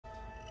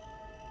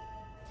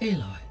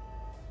Aloy.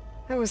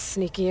 That was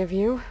sneaky of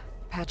you,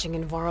 patching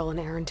in Varl and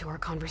Aaron to our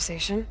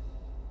conversation.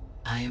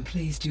 I am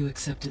pleased you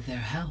accepted their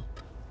help.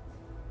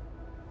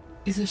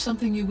 Is there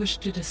something you wish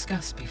to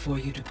discuss before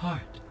you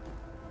depart?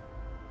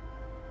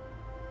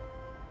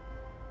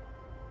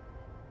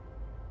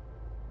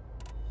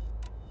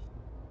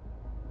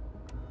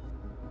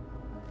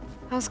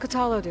 How's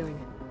Katalo doing?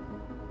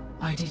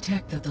 I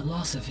detect that the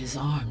loss of his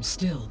arm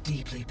still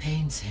deeply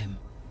pains him,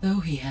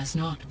 though he has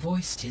not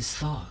voiced his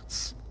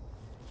thoughts.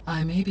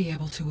 I may be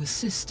able to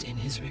assist in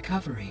his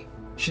recovery,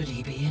 should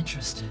he be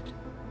interested.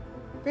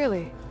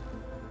 Really?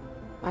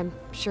 I'm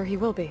sure he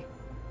will be.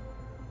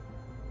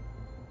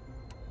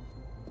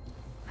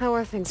 How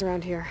are things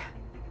around here?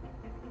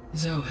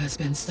 Zoe has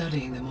been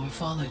studying the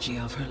morphology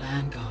of her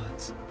land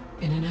gods,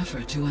 in an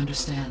effort to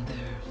understand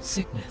their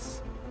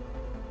sickness.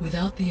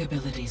 Without the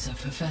abilities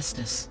of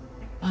Hephaestus,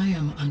 I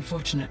am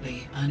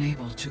unfortunately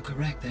unable to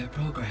correct their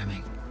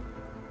programming.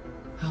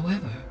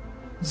 However,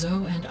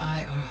 Zoe and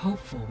I are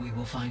hopeful we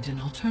will find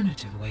an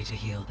alternative way to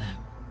heal them.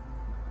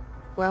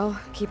 Well,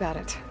 keep at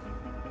it.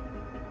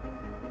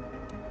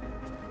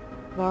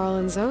 Varl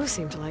and Zoe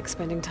seem to like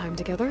spending time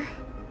together.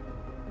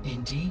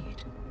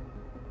 Indeed.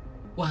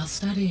 While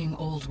studying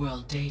Old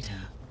World data,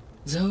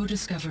 Zoe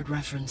discovered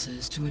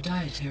references to a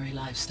dietary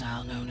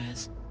lifestyle known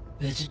as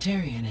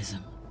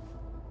vegetarianism.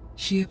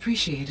 She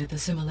appreciated the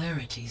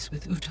similarities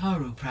with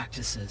Utaru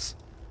practices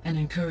and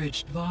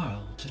encouraged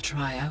Varl to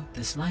try out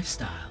this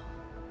lifestyle.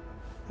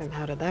 And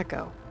how did that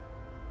go?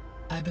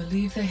 I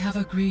believe they have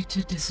agreed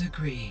to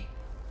disagree.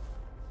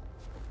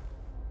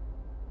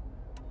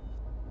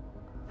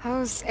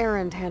 How's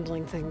Aaron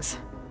handling things?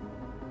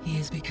 He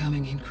is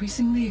becoming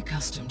increasingly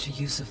accustomed to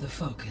use of the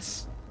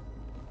focus,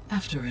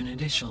 after an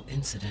initial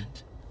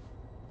incident.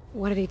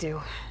 What did he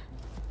do?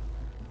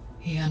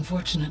 He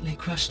unfortunately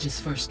crushed his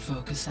first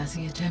focus as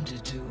he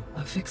attempted to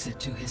affix it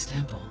to his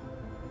temple.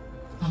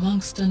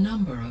 Amongst a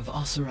number of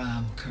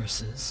Oseram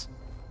curses,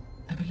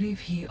 I believe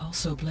he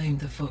also blamed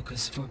the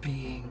focus for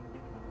being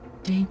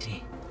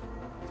dainty.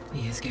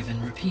 He has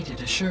given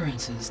repeated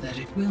assurances that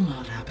it will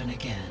not happen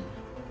again.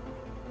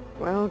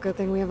 Well, good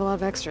thing we have a lot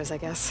of extras, I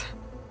guess.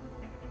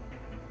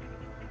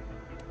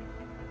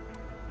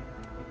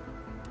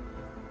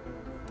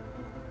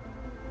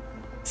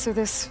 So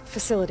this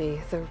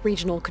facility, the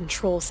Regional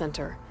Control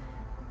Center,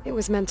 it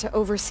was meant to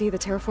oversee the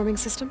terraforming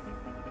system?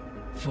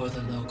 For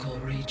the local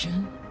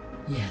region,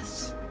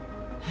 yes.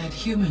 Had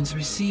humans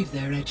received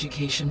their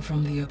education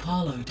from the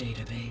Apollo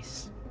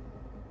database,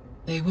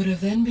 they would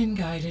have then been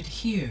guided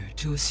here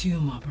to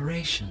assume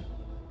operation.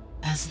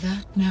 As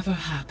that never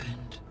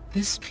happened,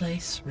 this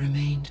place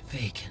remained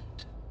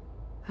vacant.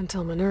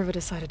 Until Minerva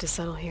decided to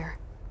settle here.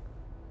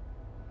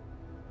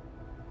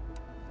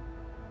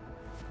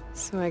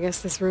 So I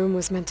guess this room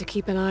was meant to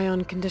keep an eye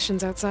on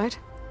conditions outside?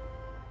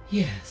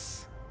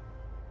 Yes.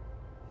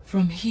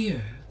 From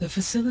here, the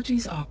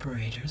facility's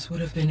operators would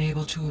have been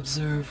able to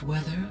observe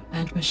weather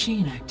and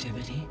machine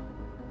activity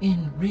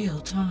in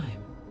real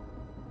time.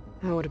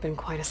 That would have been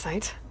quite a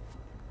sight.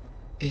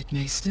 It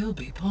may still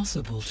be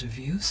possible to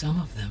view some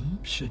of them,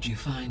 should you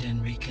find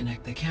and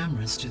reconnect the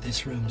cameras to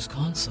this room's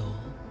console.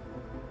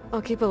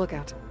 I'll keep a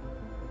lookout.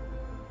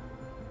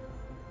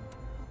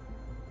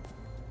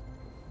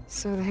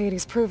 So the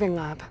Hades Proving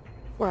Lab,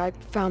 where I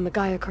found the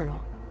Gaia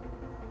kernel.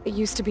 It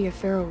used to be a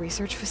Pharaoh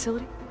research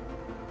facility?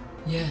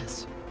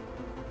 Yes.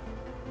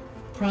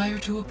 Prior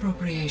to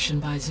appropriation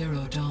by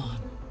Zero Dawn,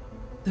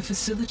 the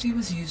facility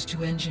was used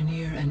to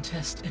engineer and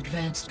test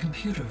advanced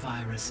computer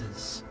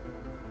viruses.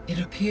 It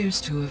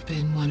appears to have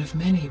been one of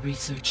many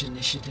research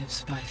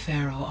initiatives by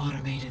Pharaoh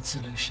Automated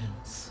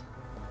Solutions.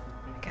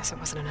 I guess it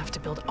wasn't enough to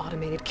build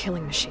automated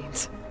killing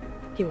machines.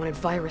 He wanted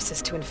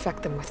viruses to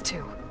infect them with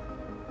too.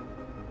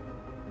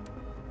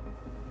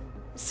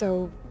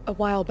 So, a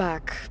while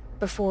back,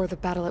 before the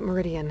battle at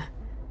Meridian,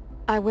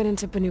 I went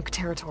into Banuk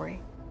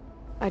territory.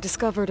 I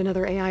discovered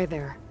another AI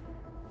there,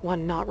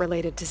 one not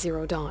related to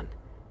Zero Dawn.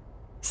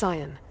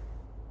 Cyan.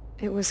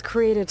 It was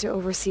created to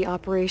oversee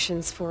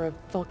operations for a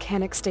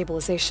volcanic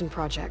stabilization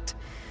project,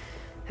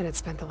 and it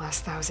spent the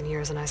last 1,000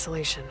 years in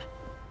isolation.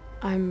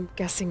 I'm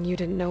guessing you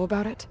didn't know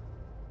about it?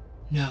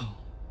 No.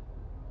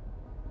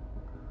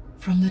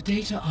 From the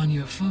data on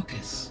your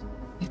focus,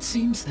 it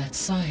seems that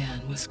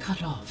Cyan was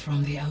cut off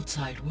from the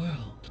outside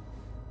world,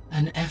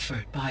 an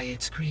effort by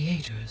its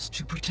creators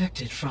to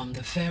protect it from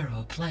the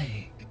Pharaoh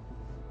plague.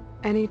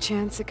 Any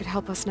chance it could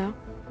help us now?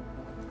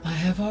 I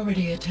have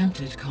already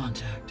attempted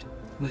contact,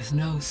 with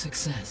no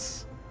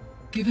success,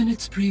 given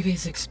its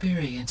previous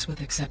experience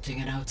with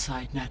accepting an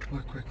outside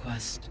network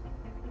request.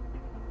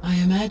 I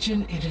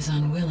imagine it is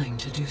unwilling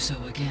to do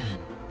so again.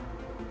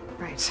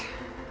 Right.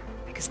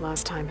 Because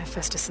last time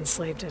Hephaestus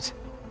enslaved it.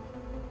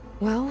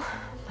 Well,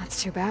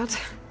 that's too bad.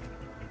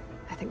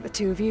 I think the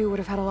two of you would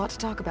have had a lot to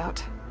talk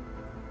about.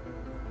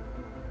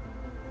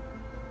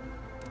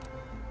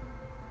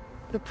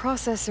 The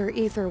processor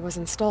Ether was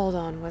installed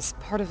on was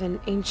part of an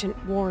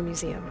ancient war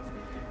museum.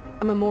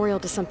 A memorial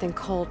to something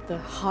called the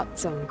Hot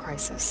Zone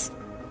Crisis.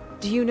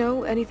 Do you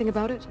know anything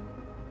about it?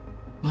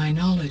 My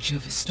knowledge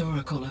of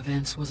historical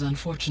events was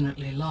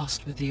unfortunately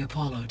lost with the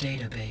Apollo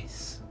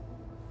database.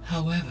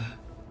 However,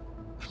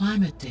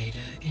 climate data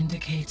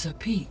indicates a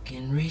peak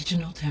in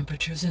regional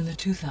temperatures in the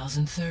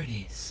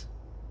 2030s.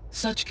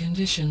 Such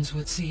conditions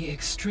would see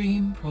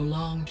extreme,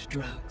 prolonged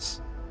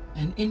droughts,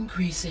 an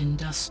increase in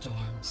dust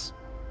storms,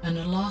 and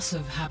a loss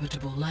of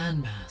habitable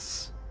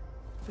landmass.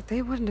 But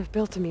they wouldn't have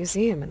built a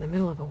museum in the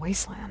middle of a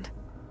wasteland.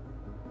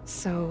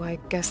 So I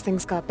guess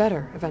things got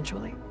better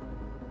eventually.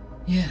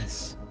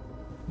 Yes.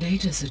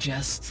 Data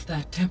suggests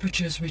that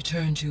temperatures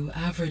returned to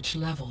average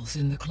levels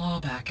in the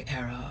clawback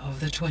era of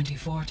the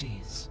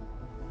 2040s.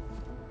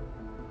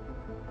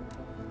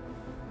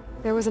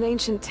 There was an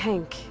ancient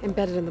tank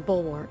embedded in the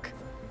bulwark,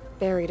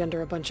 buried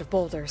under a bunch of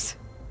boulders.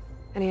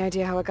 Any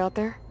idea how it got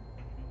there?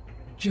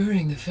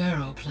 During the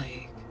Pharaoh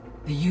Plague,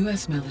 the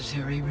US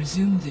military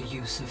resumed the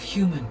use of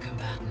human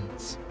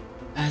combatants,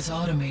 as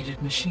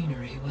automated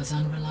machinery was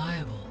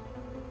unreliable.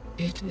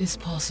 It is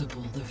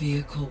possible the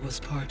vehicle was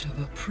part of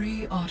a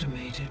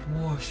pre-automated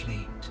war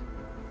fleet.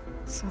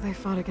 So they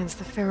fought against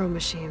the Pharaoh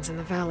machines in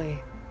the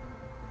valley,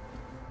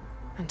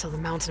 until the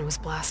mountain was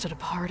blasted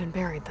apart and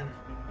buried them.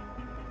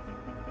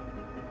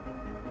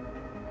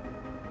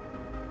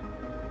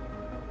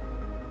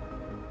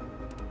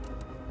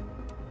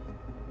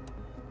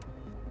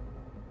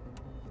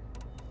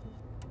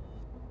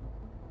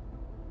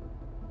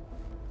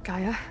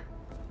 Gaia?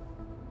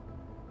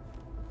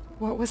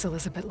 What was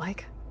Elizabeth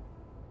like?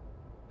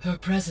 Her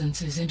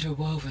presence is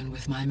interwoven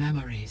with my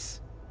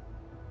memories.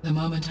 The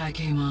moment I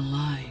came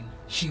online,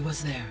 she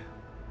was there.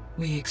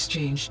 We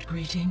exchanged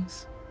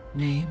greetings,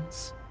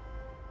 names,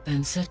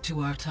 then set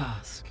to our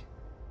task.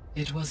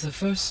 It was the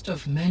first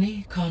of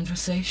many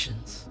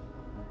conversations.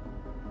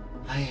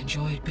 I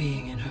enjoyed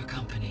being in her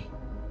company,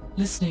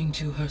 listening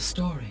to her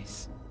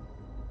stories.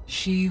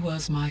 She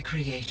was my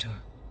creator,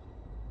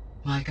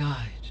 my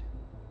guide.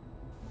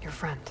 Your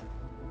friend.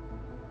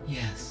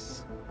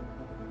 Yes.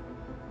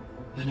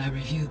 When I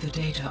reviewed the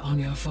data on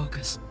your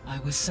focus, I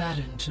was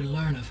saddened to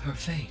learn of her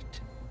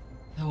fate.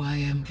 Though I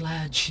am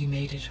glad she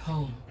made it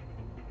home.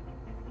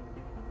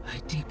 I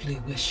deeply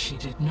wish she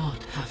did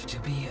not have to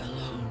be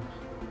alone.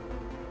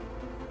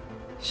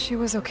 She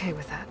was okay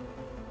with that.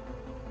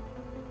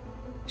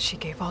 She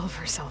gave all of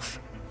herself.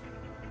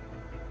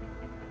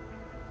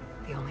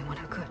 The only one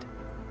who could.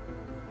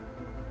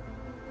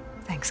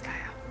 Thanks,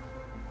 Gaia.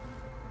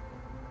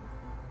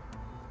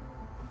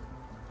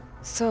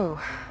 So,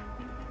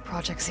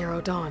 Project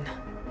Zero Dawn.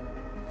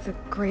 The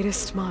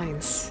greatest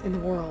minds in the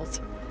world,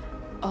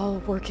 all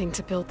working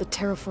to build the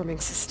terraforming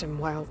system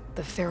while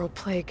the Pharaoh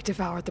Plague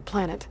devoured the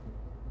planet.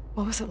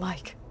 What was it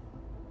like?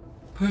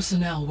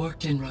 Personnel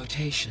worked in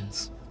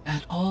rotations,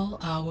 at all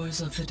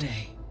hours of the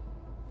day.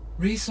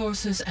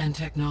 Resources and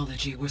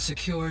technology were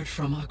secured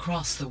from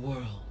across the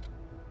world.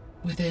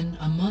 Within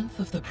a month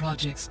of the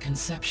project's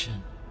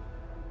conception,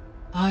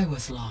 I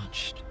was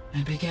launched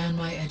and began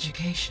my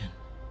education.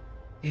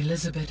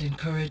 Elizabeth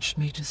encouraged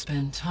me to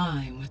spend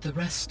time with the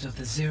rest of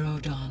the Zero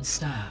Dawn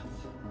staff.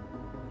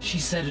 She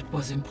said it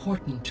was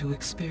important to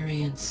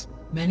experience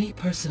many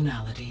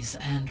personalities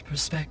and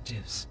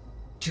perspectives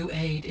to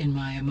aid in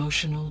my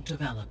emotional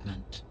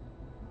development.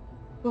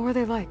 What were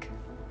they like?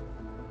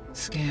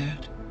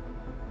 Scared,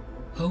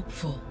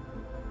 hopeful,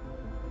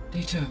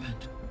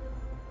 determined.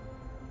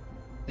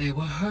 They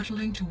were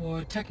hurtling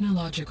toward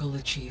technological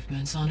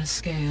achievements on a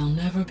scale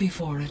never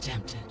before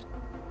attempted.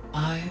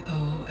 I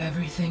owe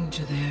everything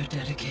to their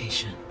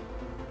dedication.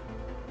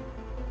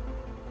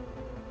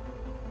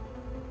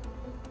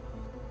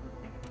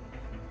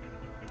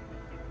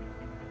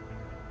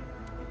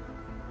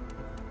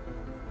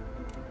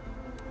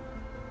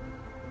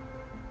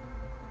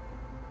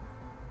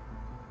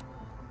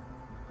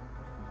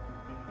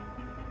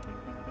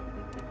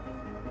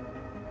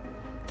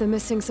 The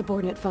missing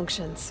subordinate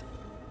functions.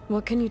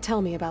 What can you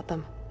tell me about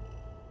them?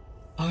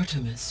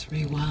 Artemis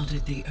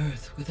rewilded the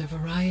Earth with a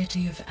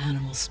variety of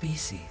animal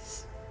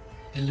species.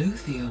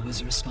 Eleuthia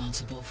was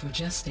responsible for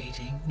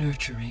gestating,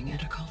 nurturing,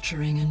 and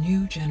acculturating a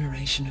new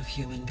generation of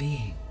human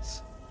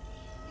beings.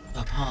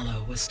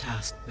 Apollo was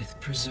tasked with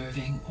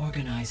preserving,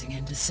 organizing,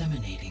 and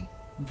disseminating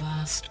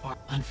vast art.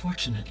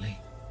 Unfortunately,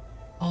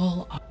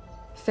 all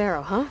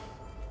Pharaoh, huh?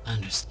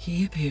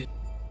 he appeared.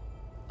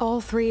 All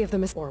three of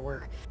them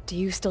were. Do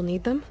you still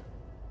need them?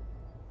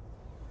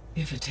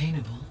 If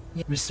attainable,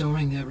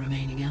 restoring their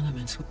remaining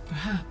elements,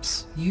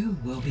 perhaps you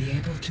will be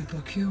able to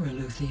procure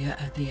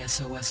Eleuthia at the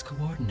SOS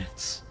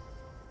coordinates.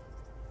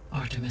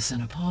 Artemis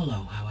and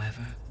Apollo,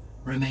 however,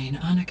 remain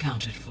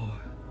unaccounted for.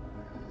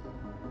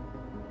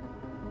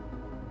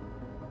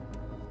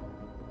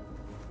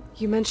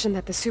 You mentioned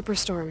that the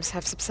superstorms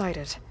have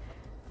subsided.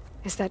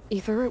 Is that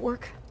Ether at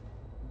work?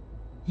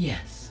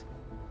 Yes.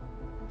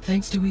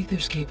 Thanks to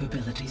Ether's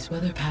capabilities,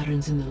 weather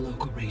patterns in the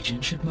local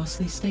region should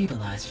mostly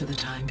stabilize for the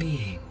time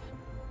being.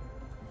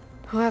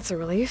 Well, that's a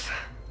relief.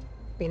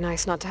 Be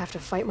nice not to have to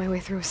fight my way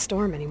through a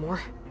storm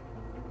anymore.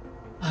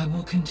 I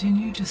will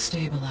continue to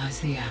stabilize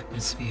the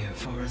atmosphere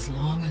for as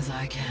long as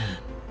I can.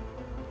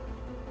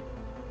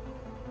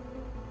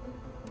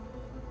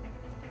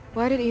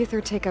 Why did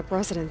Ether take up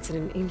residence in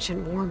an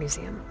ancient war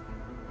museum?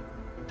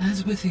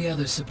 As with the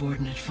other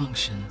subordinate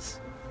functions,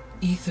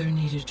 Ether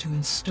needed to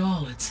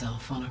install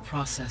itself on a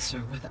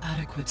processor with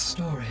adequate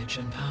storage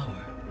and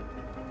power.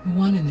 The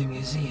one in the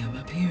museum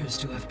appears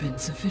to have been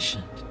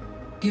sufficient,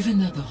 given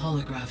that the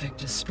holographic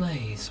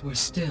displays were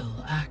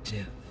still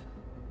active.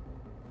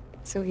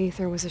 So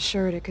Ether was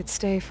assured it could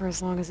stay for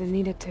as long as it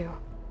needed to.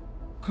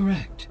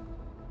 Correct.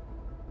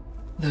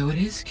 Though it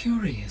is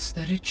curious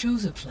that it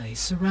chose a place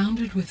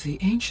surrounded with the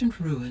ancient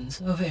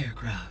ruins of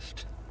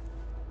aircraft.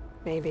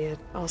 Maybe it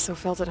also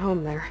felt at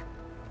home there.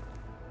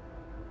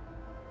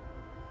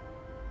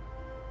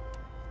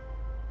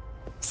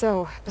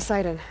 So,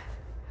 Poseidon,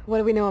 what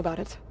do we know about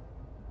it?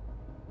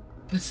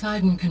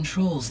 Poseidon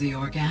controls the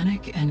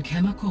organic and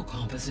chemical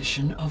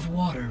composition of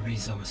water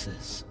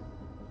resources.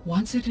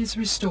 Once it is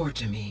restored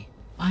to me,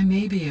 I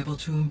may be able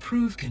to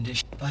improve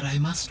conditions, but I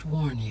must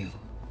warn you.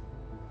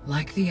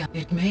 Like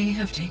it may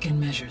have taken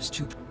measures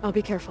to... I'll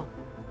be careful.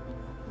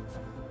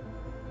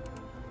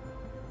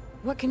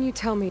 What can you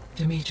tell me?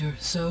 Demeter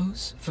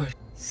sows for...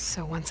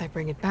 So once I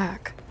bring it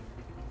back,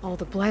 all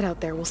the blight out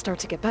there will start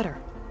to get better.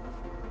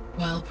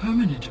 While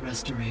permanent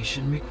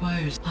restoration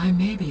requires, I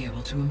may be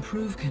able to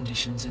improve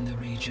conditions in the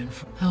region.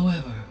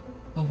 However,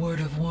 a word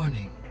of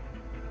warning.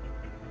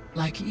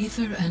 Like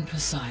Ether and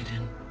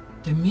Poseidon,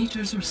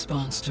 Demeter's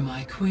response to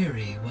my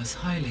query was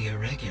highly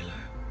irregular.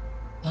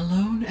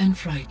 Alone and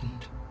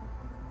frightened,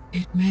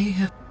 it may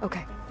have...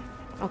 Okay.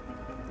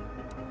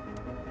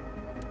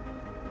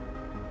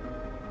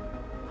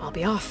 I'll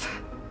be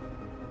off.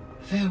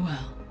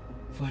 Farewell,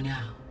 for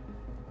now.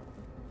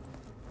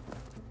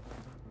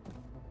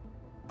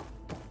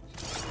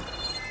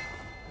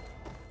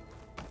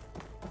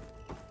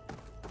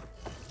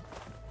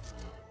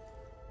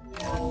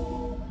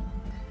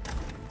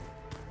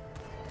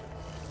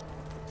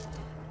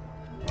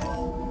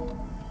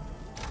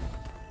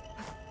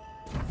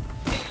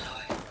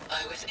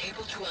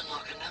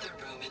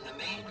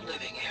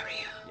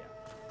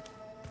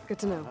 Good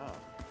to know.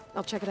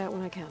 I'll check it out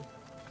when I can.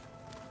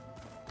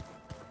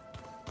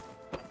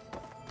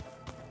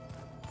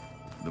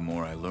 The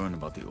more I learn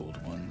about the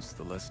old ones,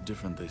 the less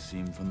different they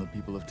seem from the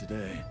people of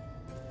today.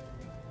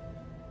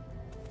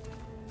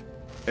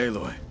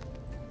 Aloy.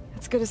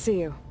 It's good to see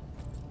you.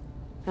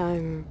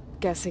 I'm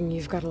guessing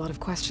you've got a lot of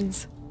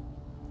questions?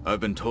 I've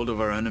been told of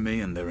our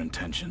enemy and their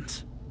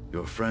intentions.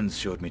 Your friends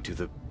showed me to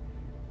the...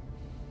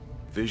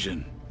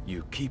 vision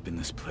you keep in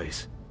this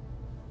place.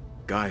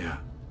 Gaia,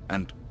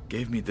 and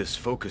gave me this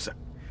focus.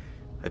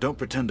 I don't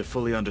pretend to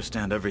fully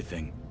understand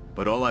everything,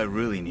 but all I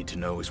really need to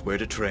know is where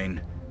to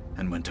train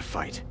and when to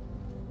fight.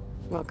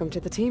 Welcome to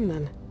the team,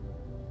 then.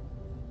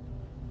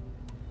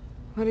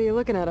 What are you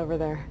looking at over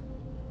there?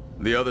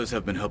 The others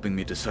have been helping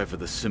me decipher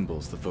the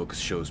symbols the focus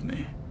shows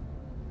me.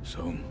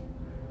 So,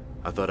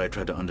 I thought I'd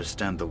try to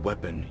understand the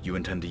weapon you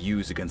intend to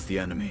use against the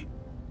enemy.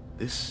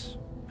 This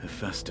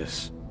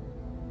Hephaestus,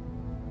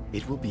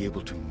 it will be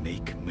able to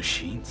make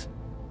machines?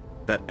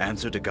 That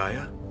answer to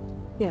Gaia?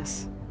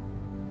 Yes.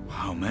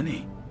 How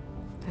many?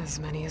 As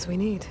many as we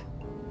need.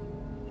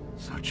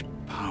 Such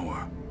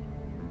power.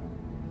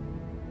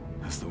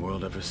 Has the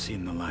world ever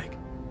seen the like?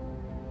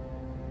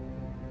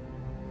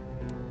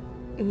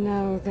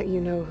 Now that you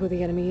know who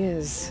the enemy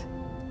is,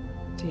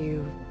 do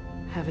you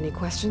have any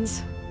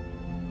questions?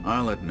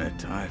 I'll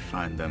admit, I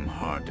find them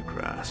hard to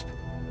grasp.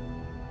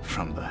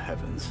 From the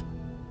heavens.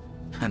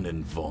 And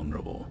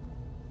invulnerable.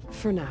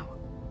 For now.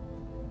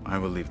 I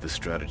will leave the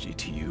strategy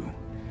to you.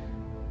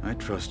 I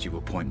trust you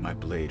will point my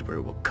blade where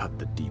it will cut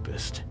the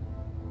deepest.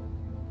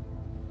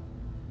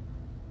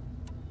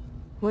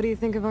 What do you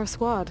think of our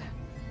squad?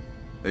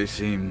 They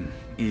seem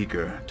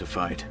eager to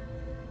fight.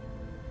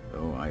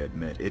 Though I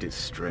admit it is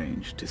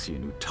strange to see a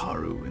new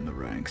Taru in the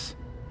ranks.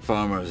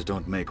 Farmers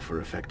don't make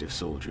for effective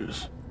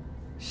soldiers.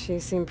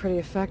 She seemed pretty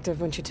effective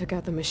when she took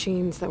out the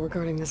machines that were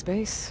guarding this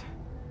base.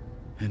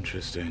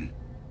 Interesting.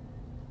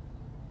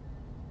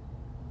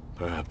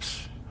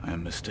 Perhaps I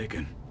am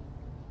mistaken.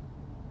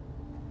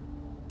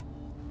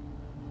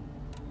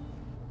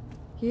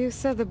 You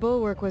said the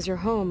Bulwark was your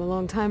home a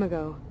long time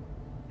ago.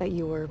 That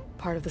you were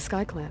part of the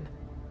Sky Clan.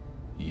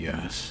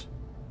 Yes.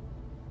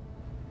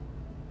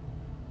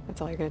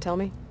 That's all you're gonna tell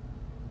me?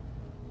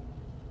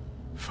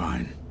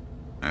 Fine.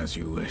 As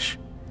you wish.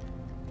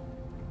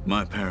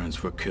 My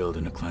parents were killed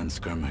in a clan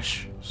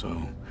skirmish,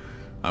 so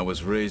I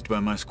was raised by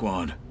my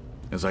squad.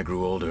 As I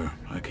grew older,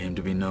 I came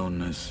to be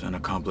known as an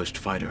accomplished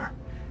fighter.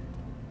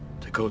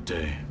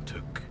 Tekote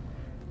took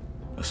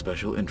a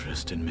special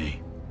interest in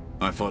me.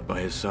 I fought by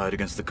his side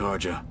against the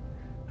Karja,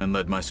 and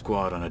led my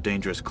squad on a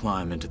dangerous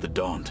climb into the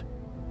Daunt.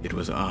 It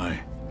was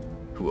I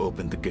who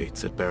opened the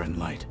gates at Barren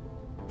Light,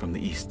 from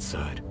the east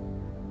side,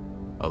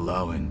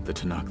 allowing the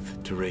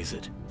Tenakth to raise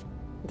it.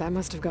 That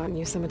must have gotten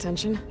you some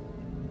attention.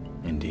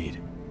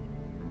 Indeed.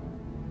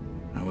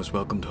 I was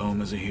welcomed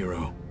home as a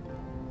hero,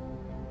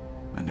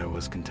 and I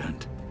was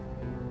content.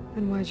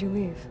 And why'd you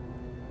leave?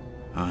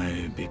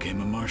 I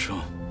became a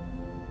marshal.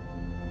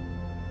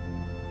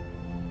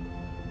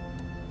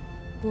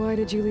 Why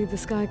did you leave the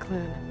Sky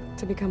Clan?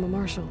 to become a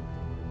marshal?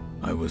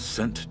 I was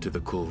sent to the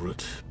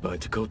Kulrut by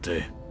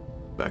Tekote.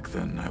 Back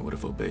then, I would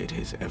have obeyed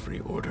his every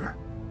order.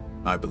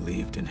 I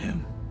believed in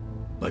him,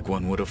 like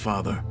one would a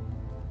father.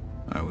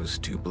 I was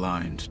too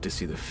blind to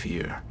see the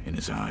fear in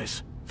his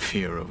eyes.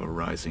 Fear of a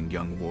rising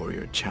young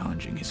warrior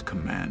challenging his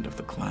command of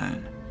the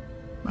clan.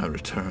 I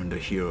returned a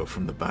hero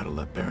from the battle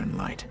at Barren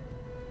Light.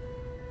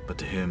 But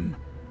to him,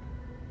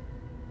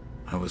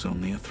 I was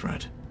only a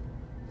threat.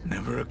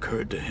 Never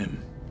occurred to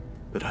him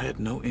that I had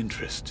no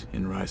interest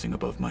in rising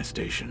above my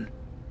station.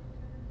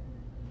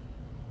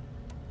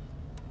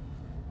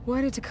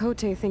 Why did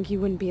Tekote think you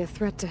wouldn't be a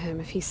threat to him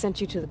if he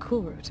sent you to the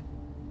Kulrut?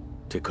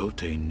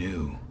 Tekote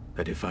knew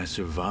that if I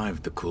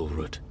survived the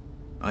Kulrut,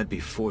 I'd be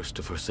forced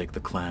to forsake the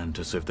clan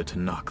to serve the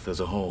Tenakth as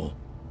a whole.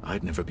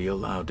 I'd never be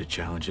allowed to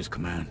challenge his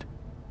command,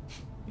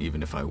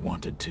 even if I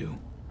wanted to.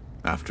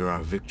 After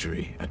our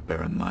victory at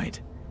Barren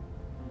Light,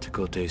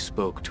 Tekote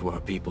spoke to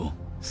our people,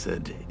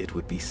 said it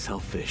would be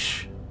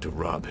selfish to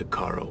rob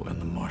Hikaru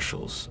and the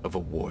marshals of a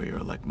warrior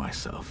like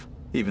myself.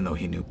 Even though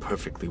he knew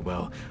perfectly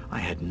well, I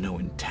had no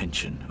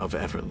intention of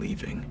ever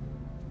leaving.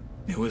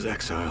 It was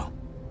exile,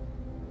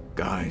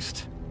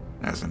 guised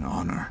as an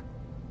honor.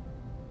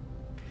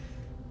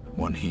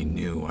 One he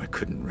knew I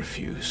couldn't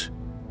refuse.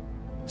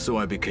 So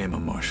I became a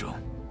marshal,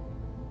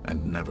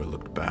 and never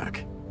looked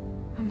back.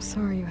 I'm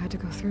sorry you had to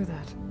go through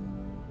that.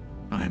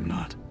 I am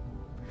not.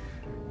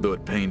 Though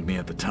it pained me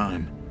at the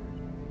time,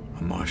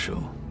 a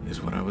marshal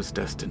is what I was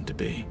destined to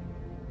be.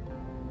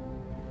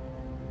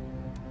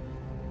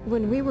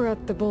 When we were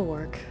at the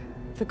Bulwark,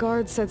 the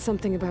guard said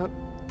something about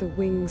the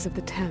Wings of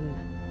the Ten.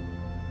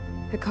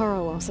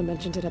 Hikaru also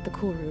mentioned it at the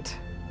Kulrut.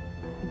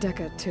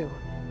 Dekka, too.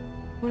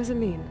 What does it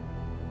mean?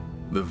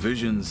 The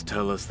visions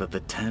tell us that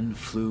the Ten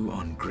flew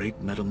on great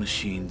metal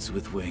machines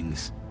with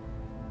wings,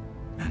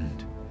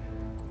 and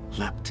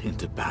leapt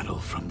into battle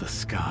from the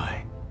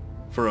sky.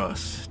 For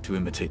us, to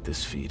imitate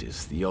this feat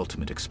is the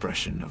ultimate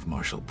expression of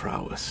martial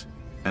prowess,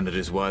 and it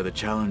is why the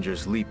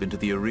challengers leap into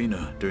the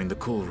arena during the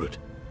Kulrut.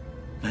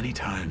 Many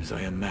times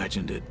I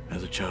imagined it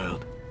as a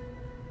child.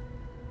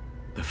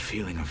 The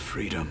feeling of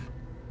freedom,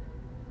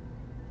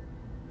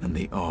 and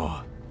the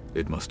awe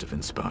it must have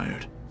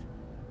inspired.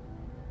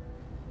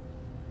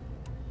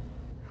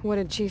 What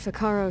did Chief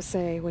Hikaru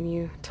say when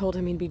you told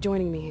him he'd be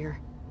joining me here?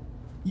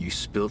 You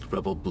spilt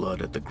rebel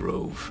blood at the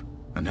Grove,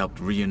 and helped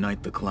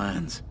reunite the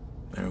clans.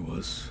 There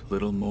was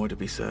little more to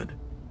be said.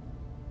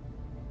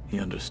 He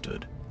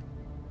understood.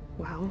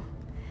 Well,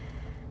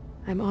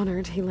 I'm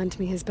honored he lent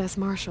me his best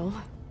marshal.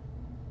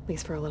 At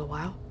least for a little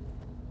while.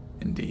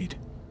 Indeed.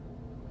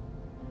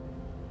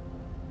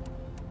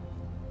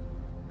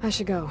 I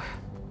should go.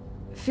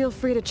 Feel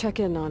free to check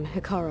in on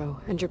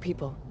Hikaru and your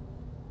people.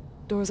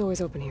 Door's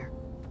always open here.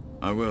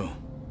 I will.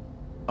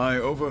 I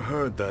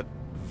overheard that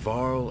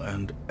Varl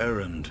and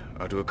Erend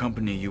are to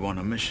accompany you on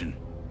a mission.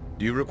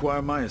 Do you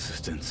require my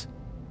assistance?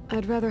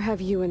 I'd rather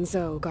have you and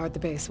Zoe guard the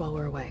base while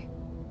we're away.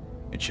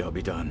 It shall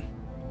be done.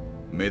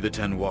 May the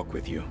Ten walk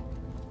with you.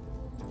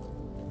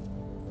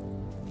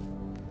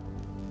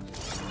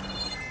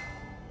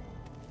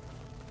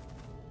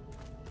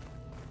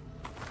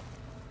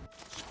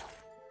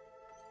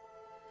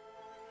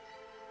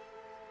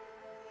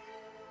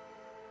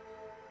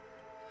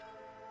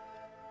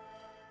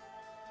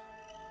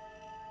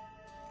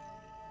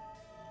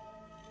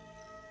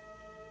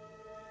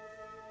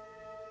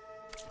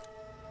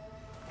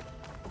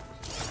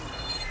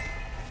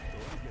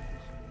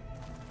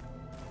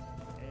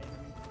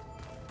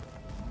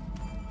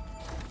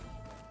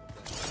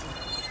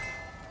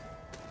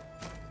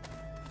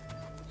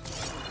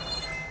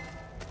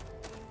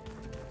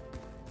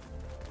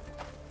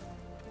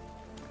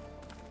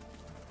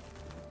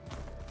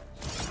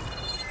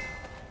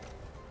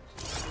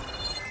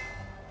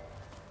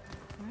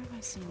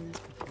 Seen this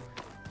before.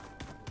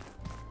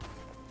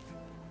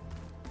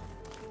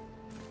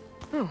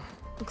 Oh,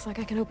 looks like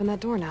I can open that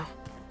door now.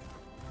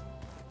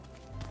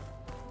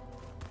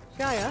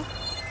 Gaia,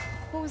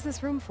 what was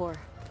this room for?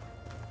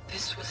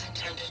 This was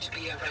intended to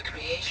be a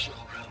recreational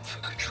room for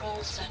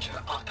Control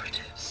Center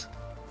operatives.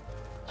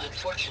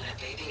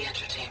 Unfortunately, the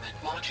entertainment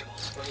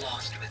modules were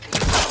lost with the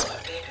Apollo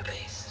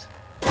database.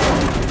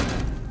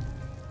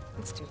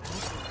 That's too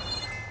bad.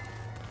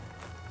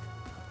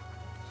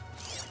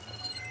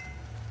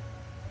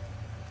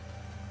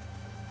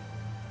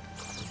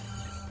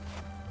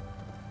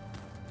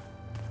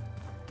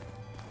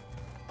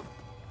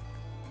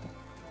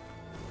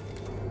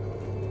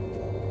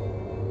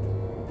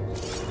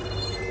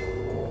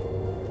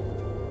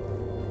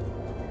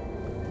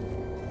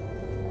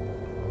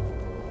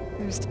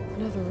 There's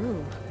another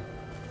room.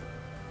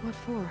 What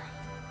for?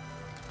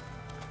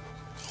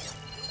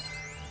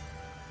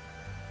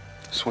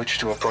 Switch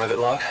to a private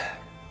log?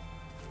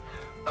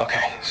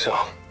 Okay, so...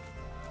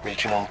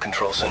 Regional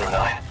Control Center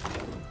 9.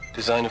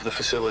 Design of the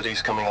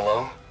facility's coming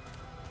along.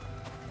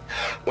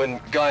 When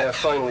Gaia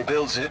finally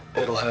builds it,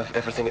 it'll have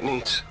everything it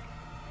needs.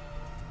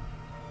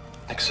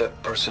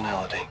 Except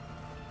personality.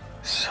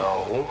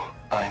 So,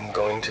 I'm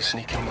going to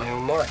sneak in my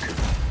own mark.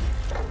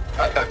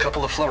 A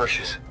couple of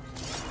flourishes.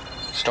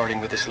 starting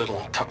with this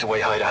little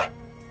tucked-away hideout.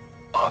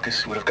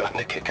 August would have gotten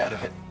a kick out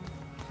of it.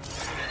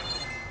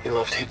 He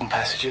loved hidden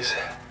passages,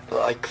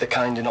 like the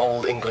kind in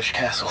old English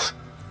castles.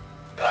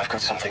 But I've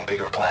got something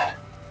bigger planned.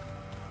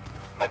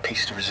 My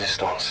piece de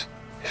resistance,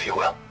 if you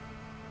will.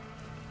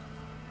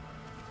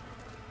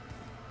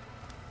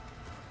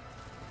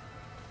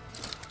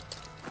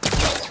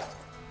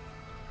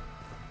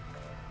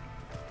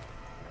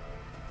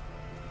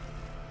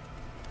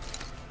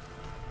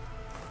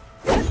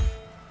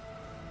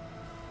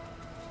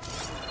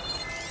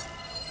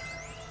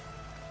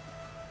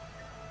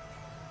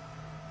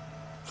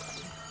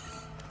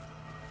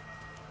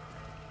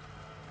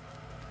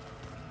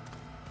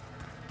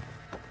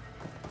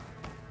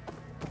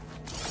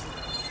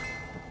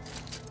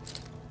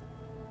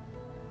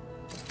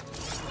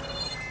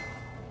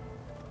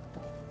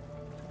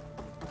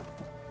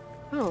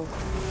 Oh,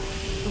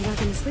 I'm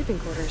back in the sleeping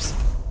quarters.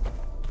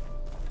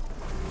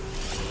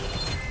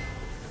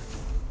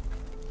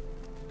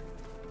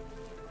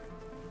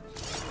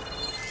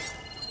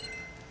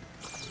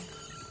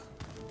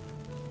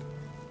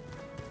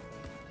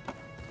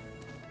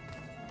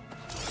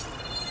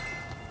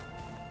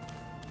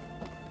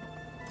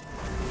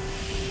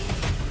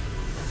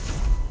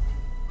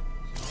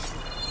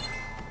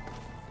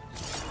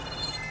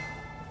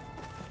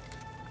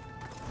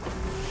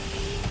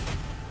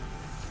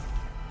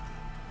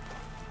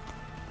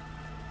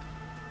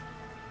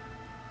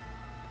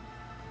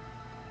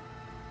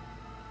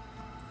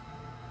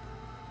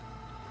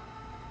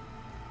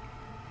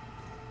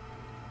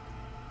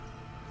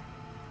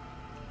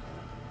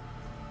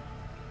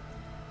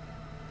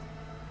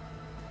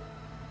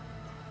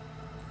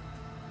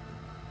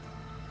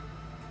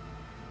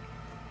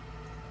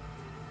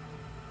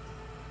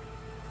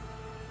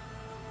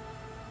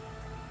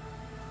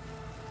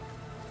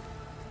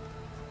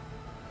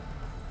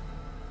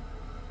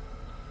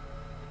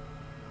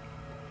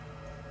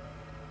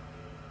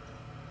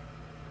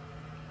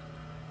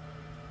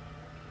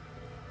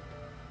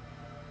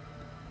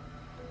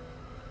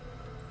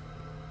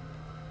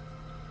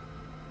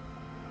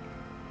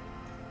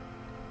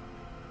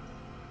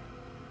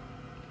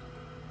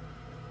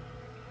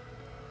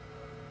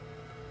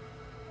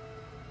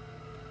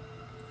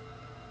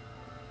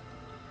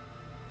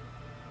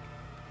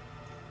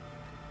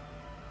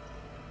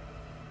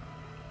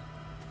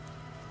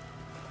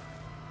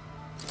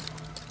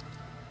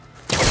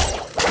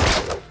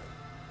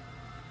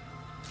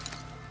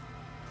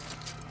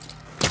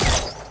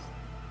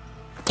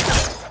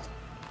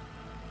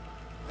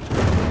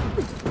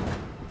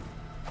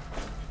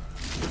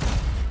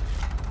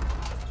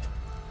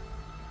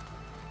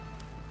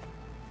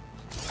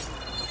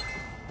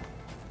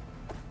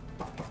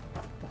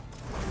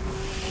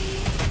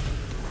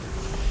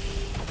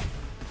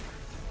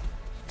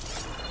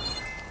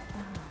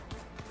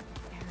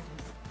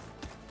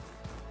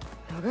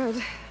 No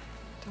good.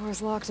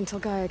 Door's locked until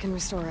Gaia can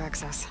restore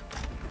access.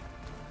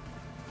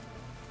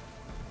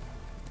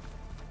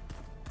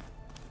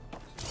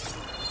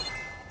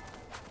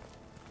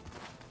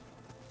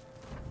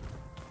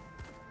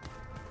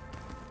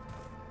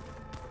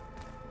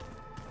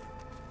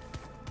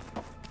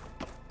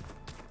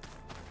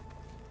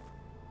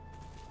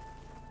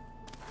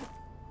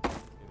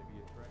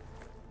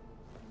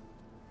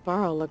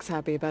 Varl looks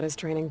happy about his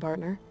training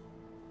partner.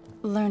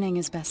 Learning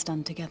is best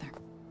done together.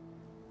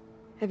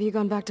 Have you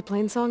gone back to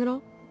Plainsong at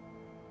all?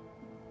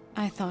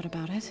 I thought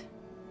about it,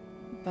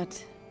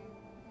 but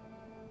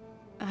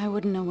I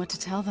wouldn't know what to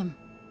tell them.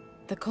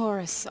 The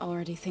chorus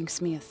already thinks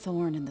me a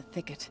thorn in the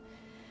thicket.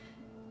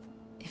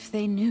 If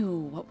they knew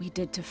what we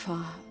did to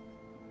Fa,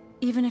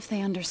 even if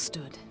they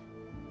understood,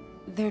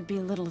 there'd be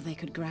little they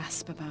could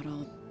grasp about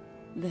all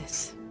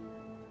this.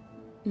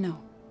 No.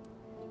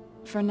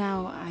 For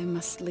now, I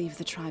must leave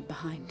the tribe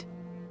behind.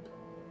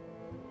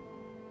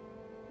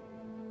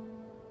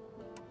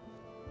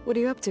 What are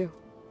you up to?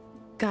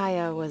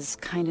 Gaia was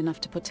kind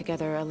enough to put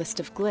together a list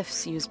of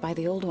glyphs used by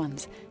the Old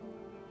Ones.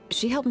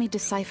 She helped me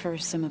decipher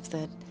some of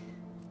the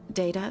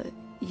data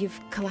you've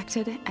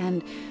collected,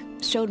 and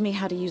showed me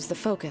how to use the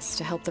focus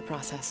to help the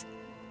process.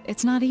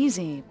 It's not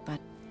easy,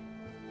 but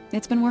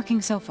it's been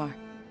working so far.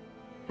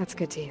 That's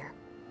good to hear.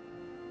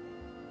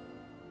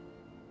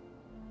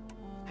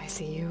 I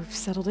see you've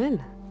settled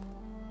in.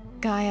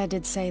 Gaia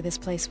did say this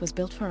place was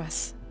built for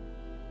us,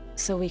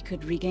 so we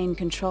could regain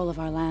control of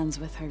our lands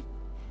with her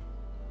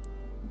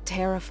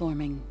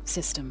terraforming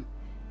system.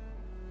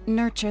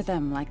 Nurture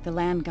them like the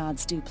land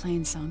gods do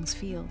Plainsong's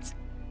fields.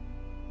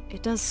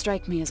 It does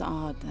strike me as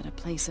odd that a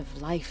place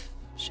of life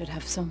should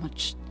have so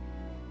much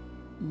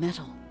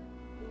metal.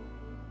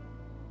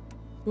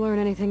 Learn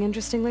anything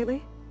interesting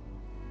lately?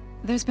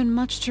 There's been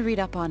much to read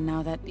up on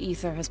now that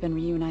Ether has been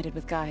reunited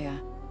with Gaia.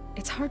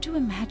 It's hard to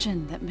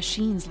imagine that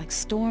machines like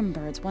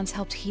stormbirds once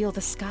helped heal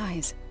the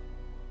skies.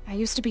 I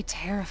used to be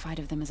terrified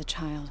of them as a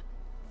child.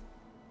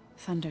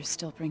 Thunder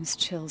still brings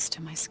chills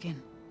to my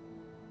skin.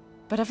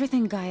 But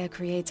everything Gaia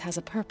creates has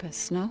a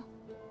purpose, no?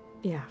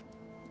 Yeah.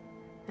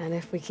 And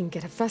if we can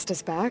get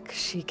Hephaestus back,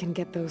 she can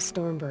get those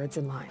stormbirds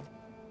in line.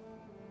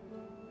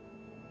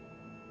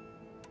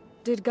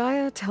 Did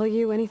Gaia tell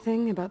you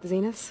anything about the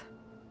Zeniths?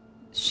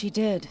 She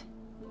did.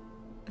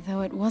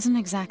 Though it wasn't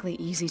exactly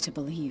easy to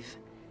believe.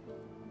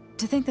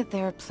 To think that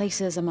there are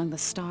places among the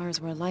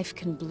stars where life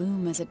can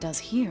bloom as it does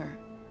here.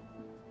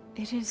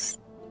 It is...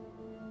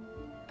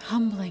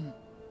 humbling,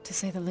 to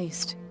say the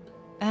least.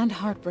 And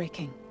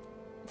heartbreaking.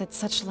 That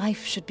such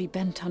life should be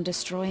bent on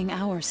destroying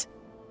ours.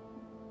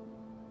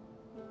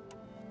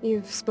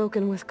 You've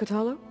spoken with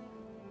Kotallo?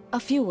 A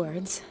few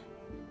words.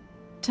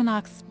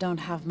 Tenakth don't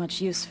have much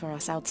use for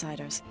us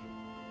outsiders.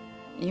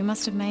 You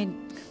must have made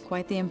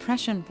quite the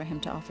impression for him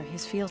to offer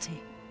his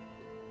fealty.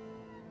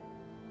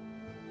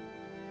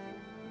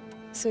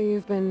 So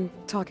you've been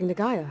talking to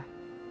Gaia?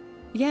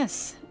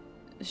 Yes.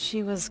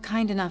 She was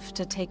kind enough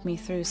to take me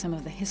through some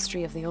of the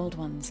history of the Old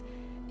Ones,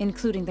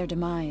 including their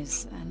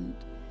demise, and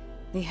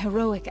the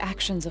heroic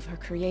actions of her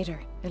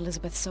creator,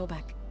 Elizabeth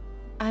Sobek.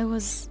 I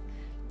was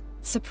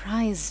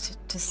surprised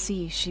to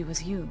see she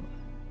was you.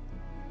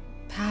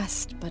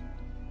 Past, but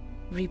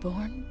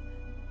reborn?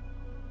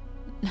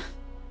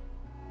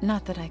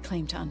 Not that I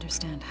claim to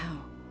understand how.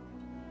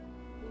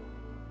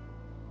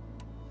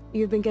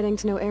 You've been getting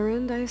to know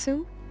Erend, I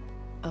assume?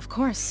 Of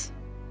course.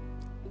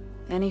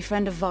 Any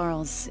friend of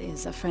Varl's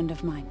is a friend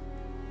of mine.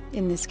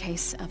 In this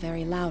case, a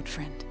very loud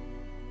friend.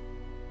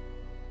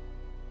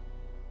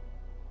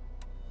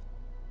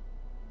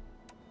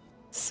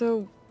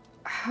 So,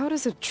 how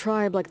does a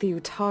tribe like the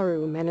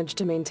Utaru manage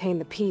to maintain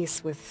the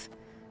peace with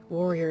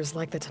warriors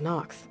like the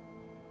Tenakth?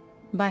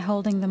 By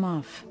holding them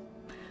off.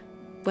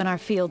 When our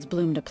fields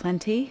bloomed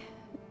aplenty,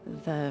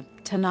 the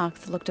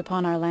Tenakth looked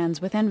upon our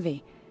lands with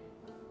envy.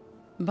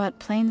 But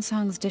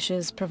Plainsong's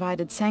dishes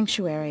provided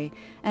sanctuary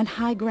and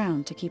high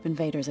ground to keep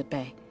invaders at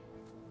bay.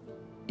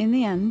 In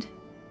the end,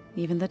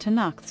 even the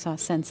Tenakth saw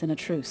sense in a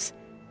truce.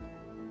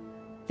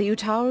 The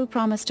Utaru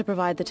promised to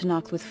provide the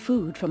Tenakth with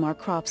food from our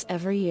crops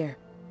every year.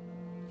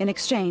 In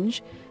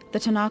exchange, the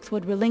Tenakth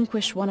would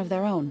relinquish one of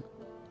their own,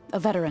 a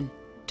veteran,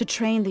 to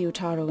train the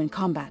Utaru in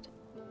combat.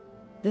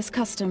 This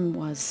custom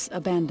was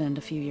abandoned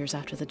a few years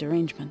after the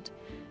derangement.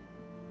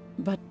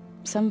 But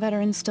some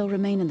veterans still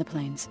remain in the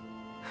plains.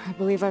 I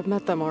believe I've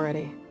met them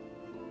already.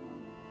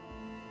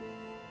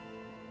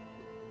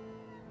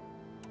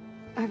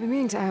 I've been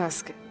meaning to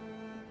ask,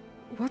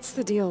 what's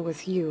the deal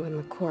with you and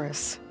the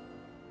chorus?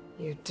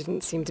 You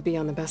didn't seem to be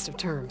on the best of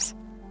terms.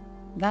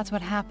 That's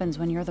what happens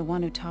when you're the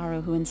one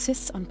Utaru who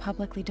insists on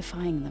publicly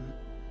defying them.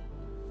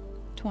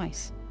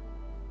 Twice.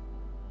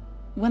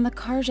 When the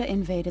Karja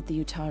invaded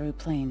the Utaru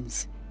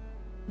plains,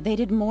 they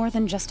did more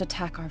than just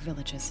attack our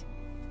villages.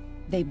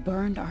 They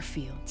burned our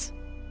fields,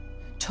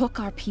 took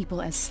our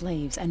people as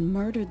slaves, and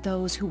murdered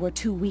those who were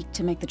too weak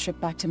to make the trip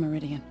back to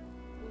Meridian.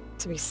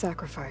 To be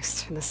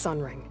sacrificed in the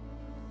Sun Ring.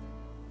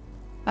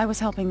 I was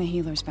helping the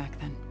healers back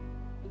then,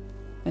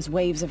 as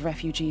waves of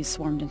refugees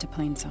swarmed into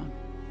Plainsong.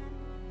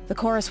 The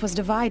chorus was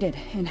divided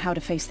in how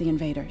to face the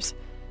invaders.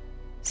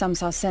 Some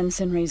saw sense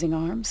in raising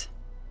arms.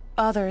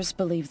 Others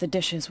believed the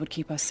dishes would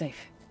keep us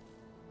safe,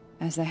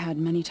 as they had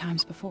many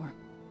times before.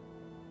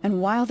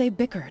 And while they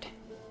bickered,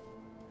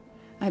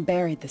 I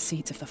buried the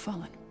seeds of the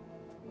fallen.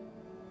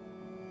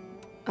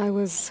 I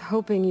was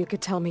hoping you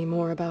could tell me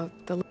more about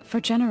the...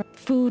 For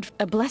food,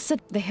 a blessed,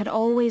 they had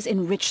always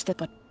enriched it,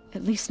 but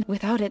at least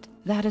without it,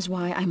 that is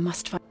why I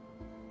must find...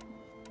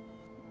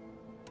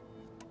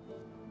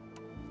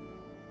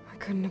 It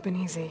couldn't have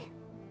been easy.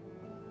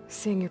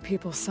 Seeing your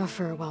people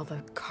suffer while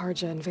the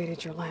Karja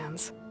invaded your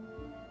lands.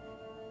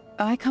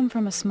 I come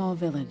from a small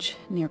village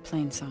near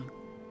Plainsong.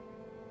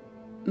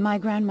 My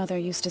grandmother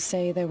used to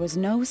say there was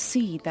no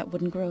seed that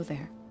wouldn't grow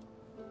there.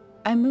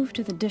 I moved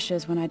to the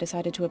dishes when I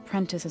decided to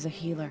apprentice as a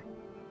healer.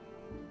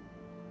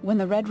 When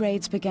the Red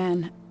Raids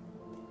began,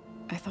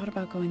 I thought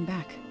about going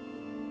back.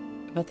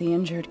 But the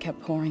injured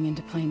kept pouring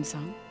into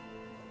Plainsong,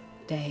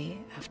 day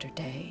after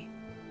day.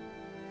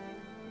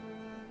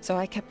 So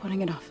I kept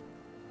putting it off.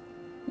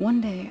 One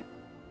day,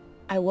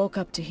 I woke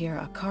up to hear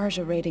a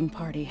Karja raiding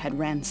party had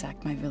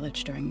ransacked my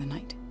village during the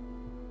night.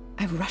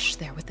 I rushed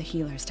there with the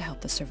healers to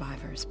help the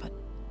survivors, but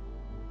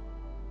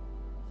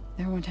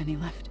there weren't any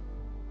left.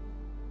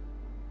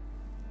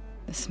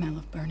 The smell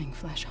of burning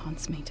flesh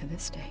haunts me to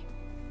this day.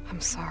 I'm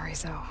sorry,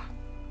 Zoe.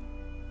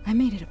 I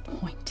made it a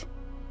point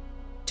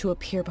to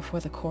appear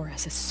before the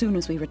chorus as soon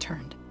as we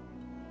returned,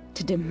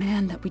 to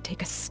demand that we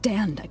take a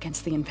stand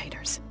against the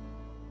invaders.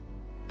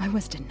 I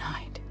was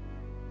denied.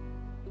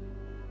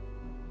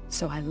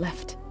 So I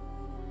left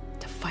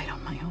to fight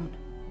on my own.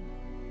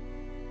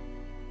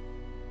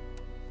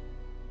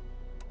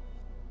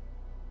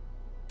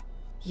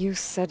 You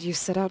said you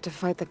set out to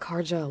fight the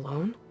Karja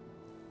alone?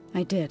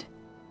 I did.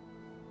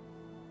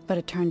 But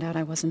it turned out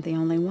I wasn't the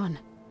only one.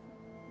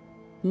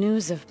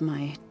 News of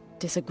my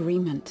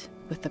disagreement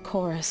with the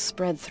chorus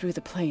spread through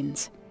the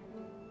plains.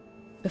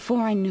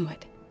 Before I knew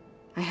it,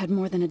 I had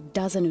more than a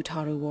dozen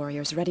Utaru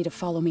warriors ready to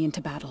follow me into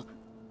battle.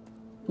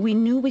 We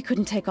knew we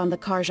couldn't take on the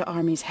Karja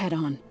armies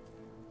head-on,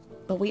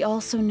 but we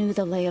also knew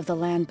the lay of the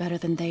land better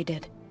than they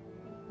did.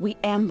 We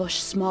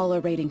ambushed smaller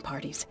raiding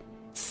parties,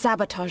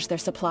 sabotaged their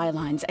supply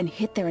lines, and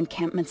hit their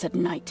encampments at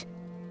night.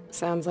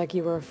 Sounds like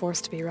you were a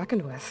force to be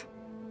reckoned with.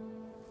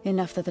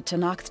 Enough that the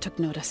Tenakth took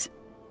notice.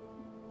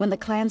 When the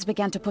clans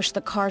began to push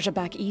the Karja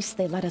back east,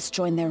 they let us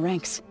join their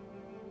ranks.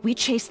 We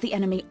chased the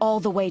enemy all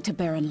the way to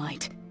Barren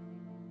Light.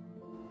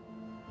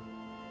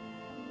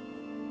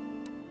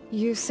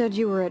 You said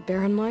you were at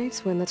Barren Light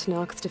when the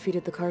Tenakth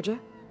defeated the Karja?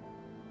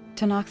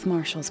 Tenakth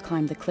marshals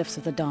climbed the cliffs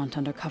of the Daunt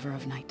under cover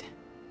of night,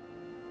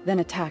 then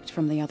attacked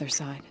from the other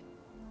side.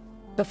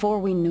 Before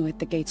we knew it,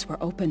 the gates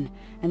were open,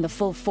 and the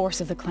full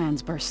force of the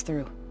clans burst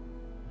through.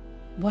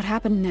 What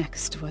happened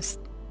next was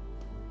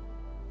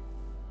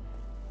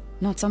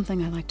not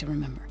something I like to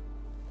remember.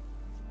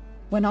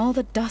 When all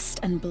the dust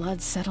and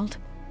blood settled,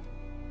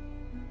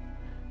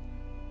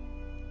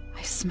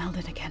 I smelled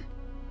it again.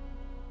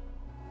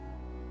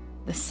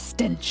 The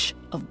stench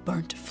of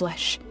burnt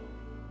flesh.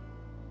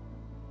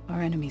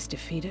 Our enemies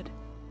defeated.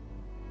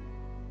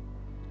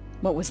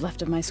 What was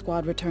left of my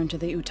squad returned to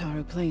the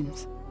Utaru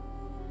Plains.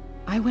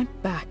 I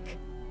went back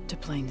to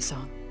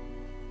Plainsong.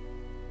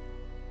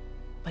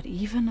 But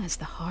even as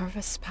the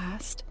harvests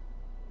passed,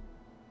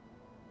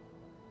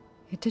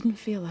 it didn't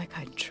feel like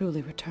I'd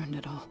truly returned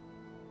at all.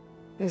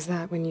 Is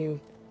that when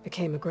you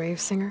became a grave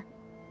singer?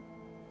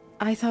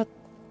 I thought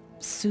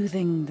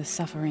soothing the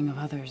suffering of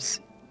others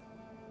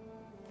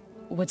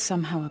would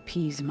somehow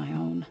appease my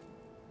own.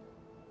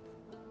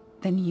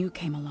 Then you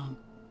came along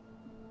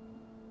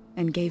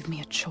and gave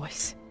me a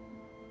choice.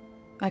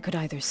 I could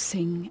either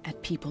sing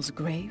at people's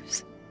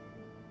graves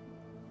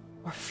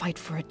or fight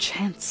for a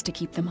chance to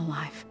keep them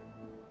alive.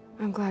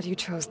 I'm glad you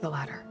chose the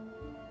latter.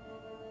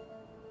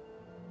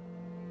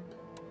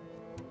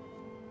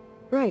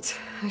 Right,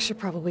 I should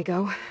probably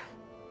go.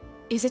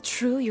 Is it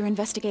true you're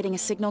investigating a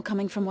signal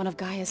coming from one of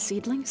Gaia's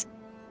seedlings?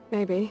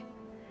 Maybe.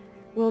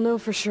 We'll know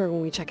for sure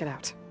when we check it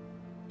out.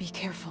 Be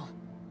careful.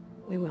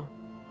 We will.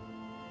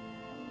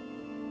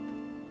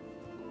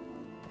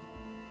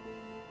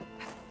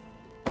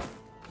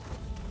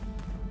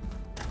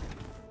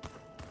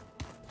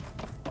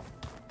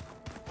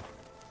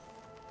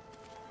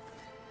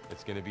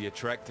 It's gonna be a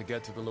trek to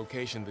get to the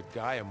location that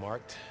Gaia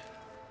marked.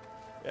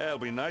 Yeah, it'll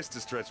be nice to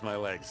stretch my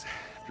legs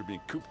after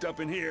being cooped up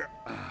in here.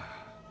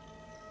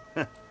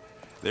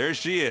 There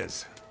she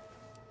is.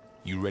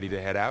 You ready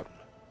to head out?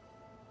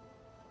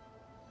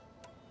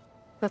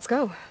 Let's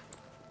go.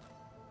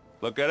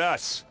 Look at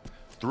us.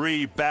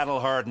 3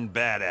 battle-hardened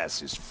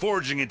badasses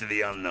forging into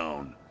the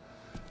unknown.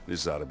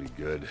 This ought to be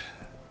good.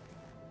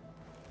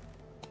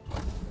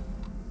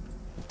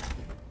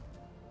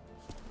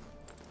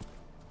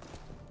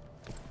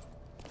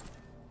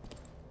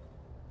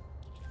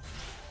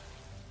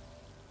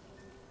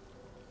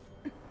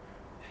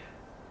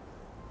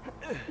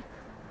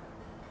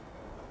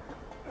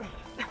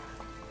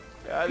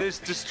 This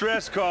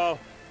distress call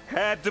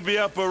had to be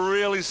up a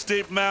really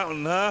steep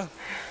mountain, huh?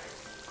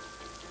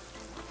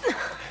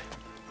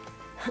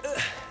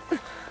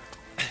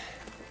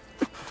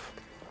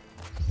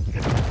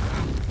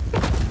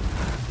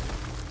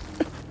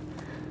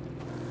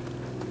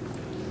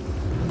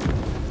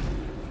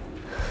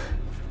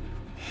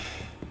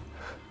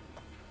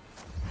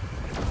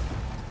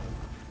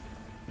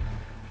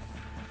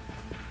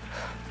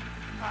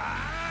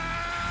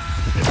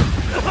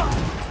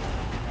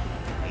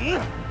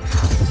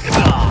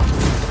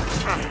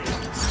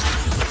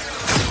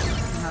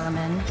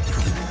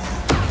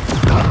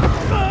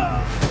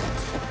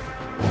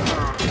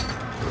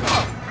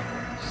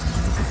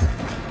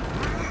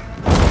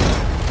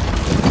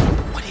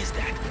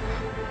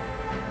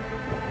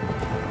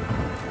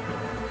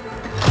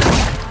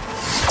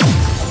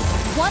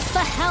 What the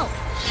hell?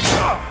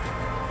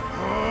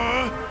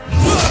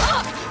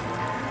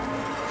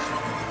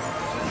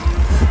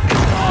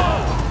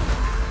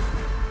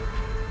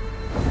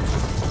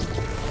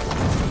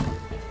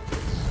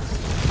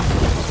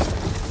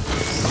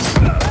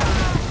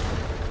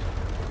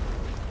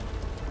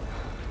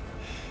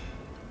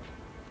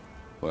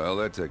 Well,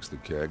 that takes the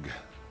keg.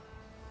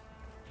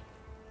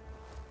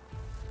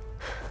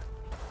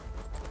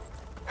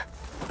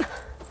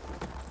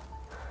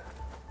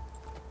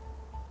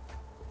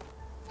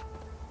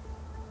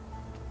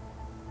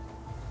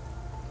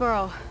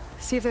 Burrow,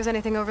 see if there's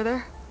anything over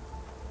there.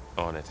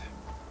 On it.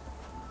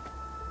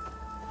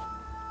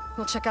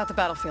 We'll check out the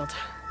battlefield.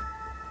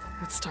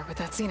 Let's start with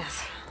that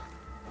zenith.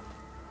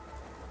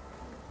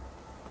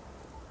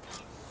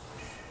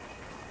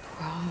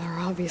 Well, there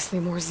are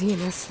obviously more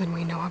zeniths than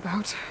we know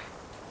about.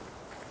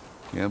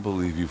 Can't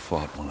believe you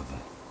fought one of them.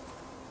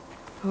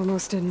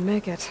 Almost didn't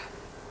make it.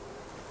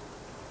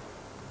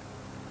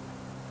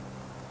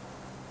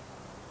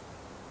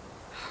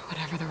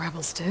 Whatever the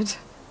rebels did,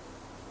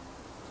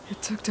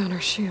 it took down her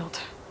shield.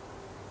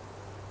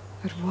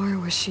 But why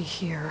was she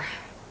here?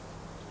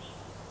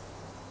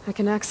 I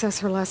can access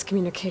her last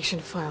communication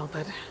file,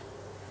 but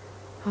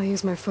I'll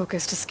use my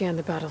focus to scan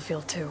the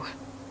battlefield too.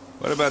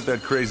 What about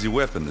that crazy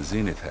weapon the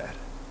Zenith had?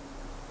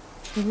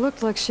 It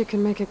looked like she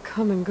can make it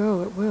come and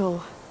go at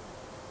will.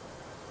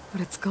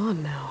 But it's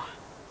gone now.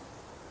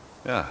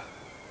 Yeah.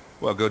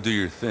 Well, go do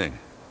your thing.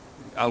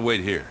 I'll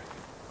wait here.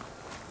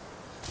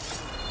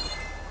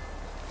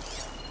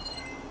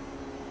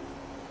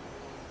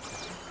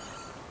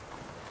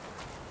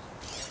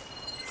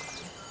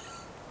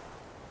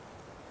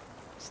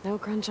 Snow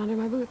crunch under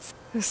my boots.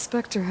 The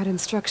Spectre had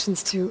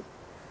instructions to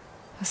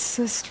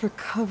assist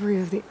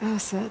recovery of the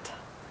asset.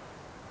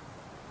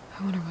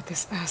 I wonder what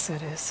this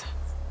asset is.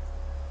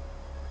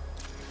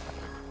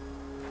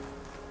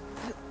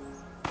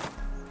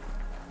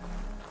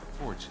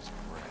 Forge's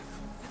breath.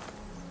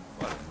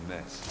 What a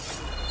mess.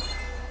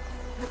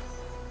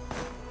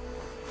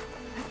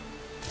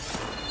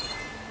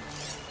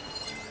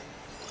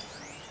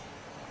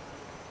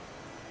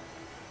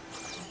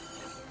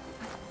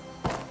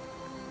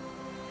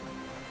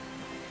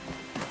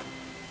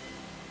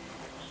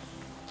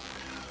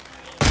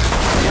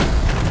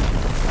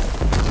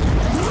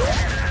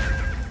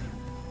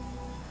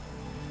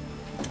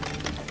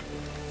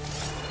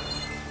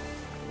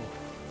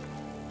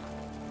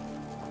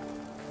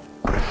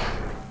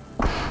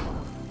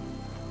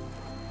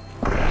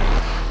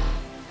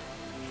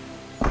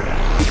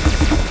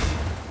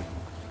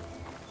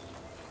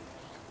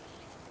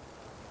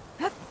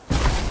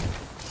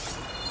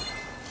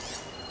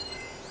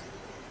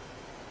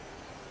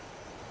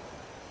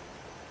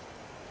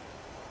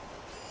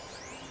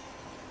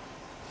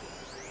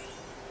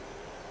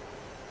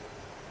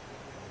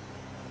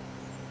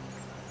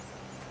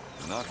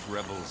 Not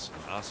rebels,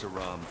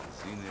 Asaram,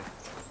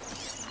 Zenith.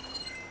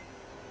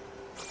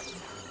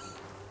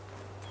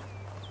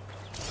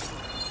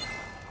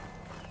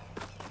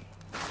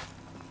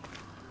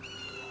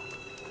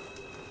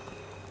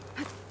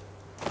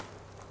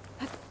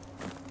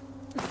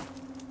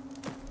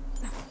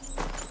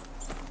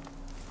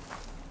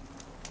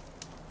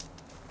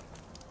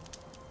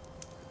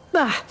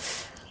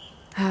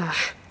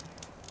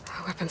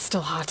 The weapon's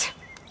still hot.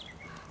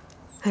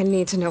 I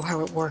need to know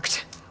how it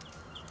worked.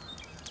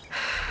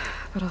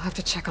 But I'll have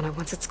to check on it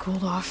once it's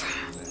cooled off.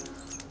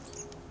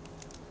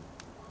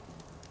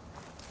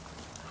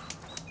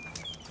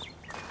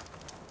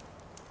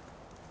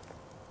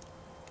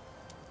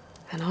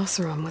 An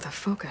Oseram with a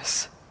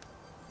focus.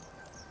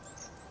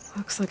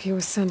 Looks like he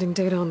was sending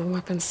data on the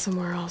weapons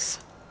somewhere else.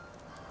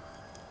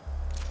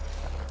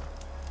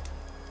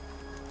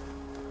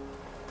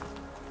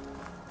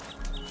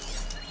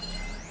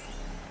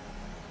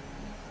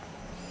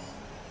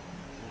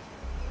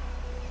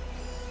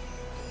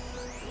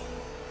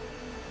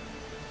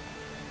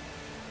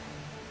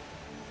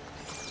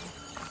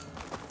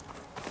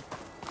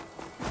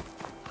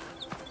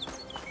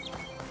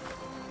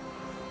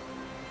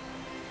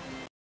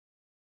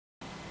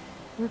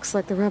 Looks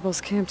like the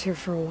rebels camped here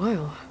for a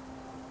while.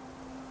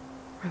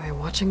 Are they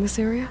watching this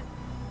area?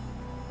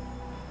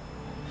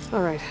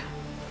 Alright.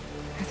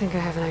 I think I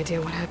have an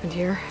idea what happened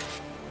here.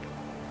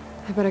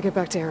 I better get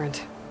back to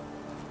Erend.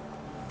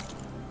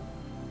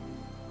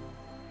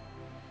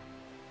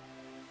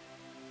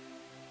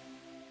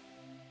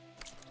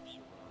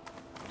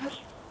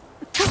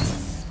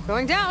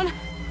 Going down!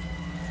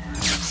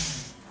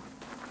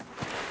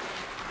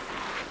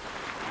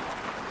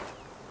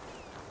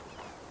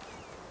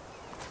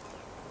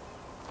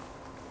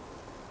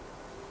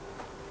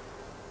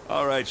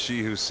 All right,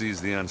 she who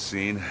sees the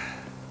unseen.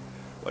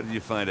 What did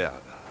you find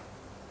out?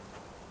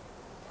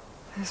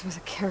 This was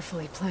a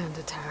carefully planned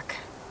attack.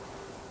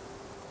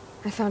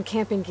 I found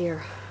camping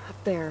gear up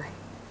there.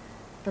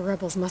 The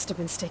rebels must have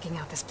been staking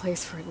out this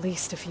place for at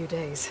least a few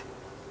days.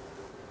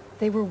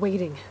 They were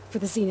waiting for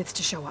the Zeniths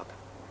to show up.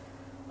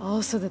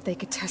 All so that they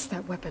could test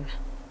that weapon.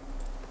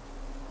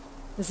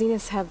 The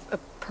Zeniths have a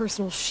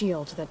personal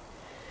shield that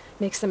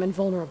makes them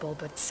invulnerable,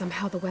 but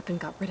somehow the weapon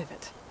got rid of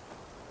it.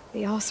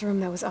 The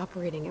Oseram that was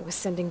operating it was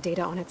sending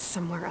data on it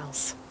somewhere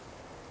else.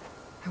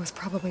 It was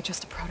probably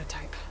just a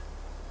prototype.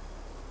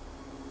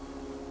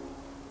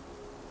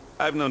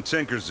 I've known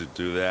tinkers that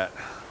do that.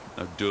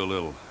 I'd do a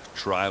little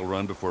trial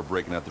run before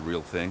breaking out the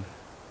real thing.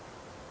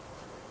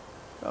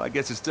 Well, I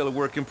guess it's still a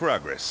work in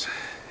progress,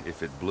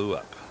 if it blew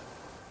up.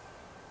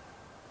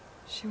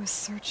 She was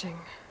searching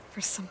for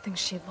something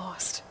she'd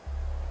lost.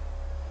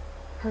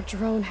 Her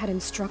drone had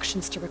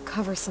instructions to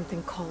recover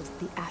something called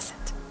the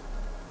asset.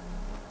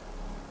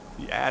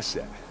 The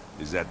asset?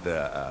 Is that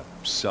the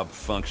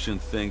sub-function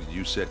thing that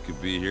you said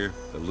could be here?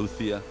 The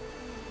Luthia?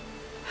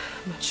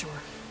 I'm not sure.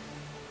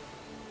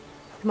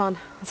 Come on,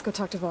 let's go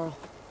talk to Varl.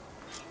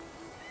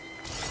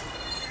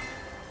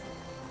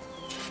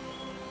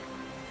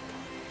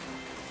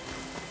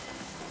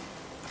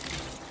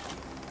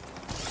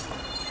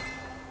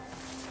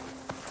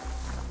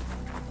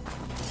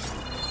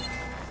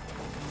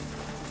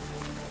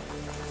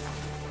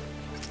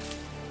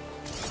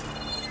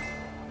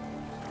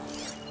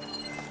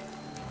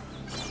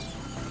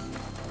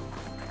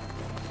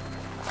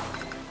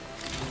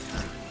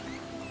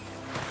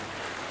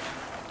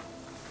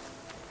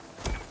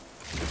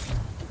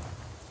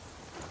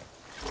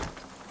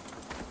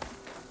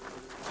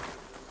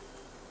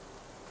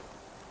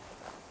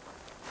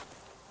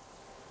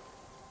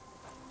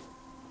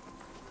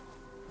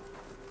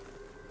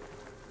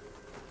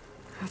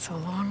 That's a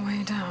long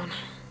way down.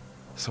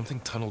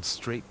 Something tunneled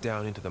straight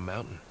down into the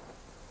mountain.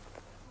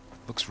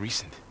 Looks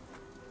recent.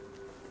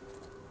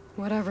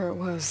 Whatever it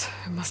was,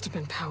 it must have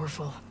been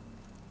powerful.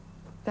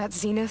 That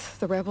Zenith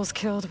the rebels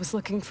killed was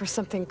looking for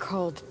something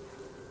called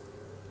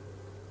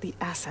The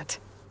asset.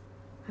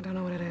 I don't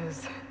know what it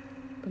is,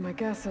 but my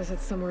guess is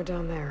it's somewhere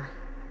down there.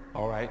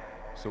 All right,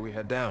 so we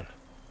head down.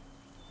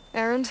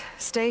 Erend,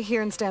 stay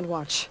here and stand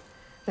watch.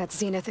 That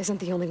Zenith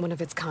isn't the only one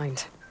of its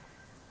kind.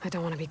 I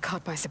don't want to be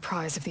caught by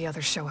surprise if the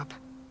others show up.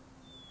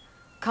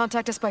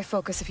 Contact us by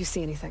focus if you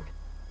see anything.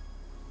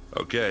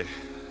 Okay.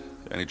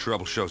 Any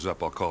trouble shows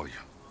up, I'll call you.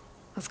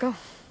 Let's go.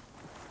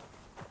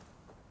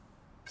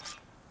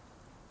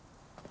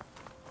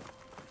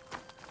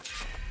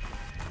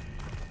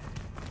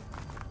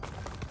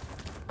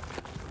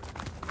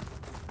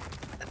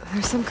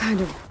 There's some kind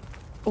of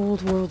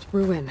old-world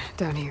ruin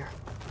down here.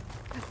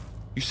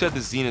 You said the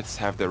Zeniths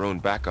have their own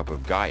backup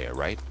of Gaia,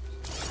 right?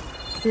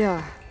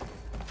 Yeah,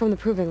 from the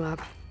proving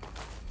lab.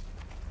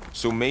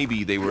 So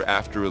maybe they were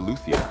after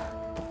Aletheia.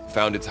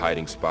 Found its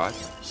hiding spot,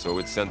 so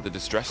it sent the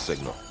distress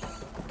signal.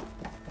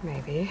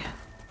 Maybe.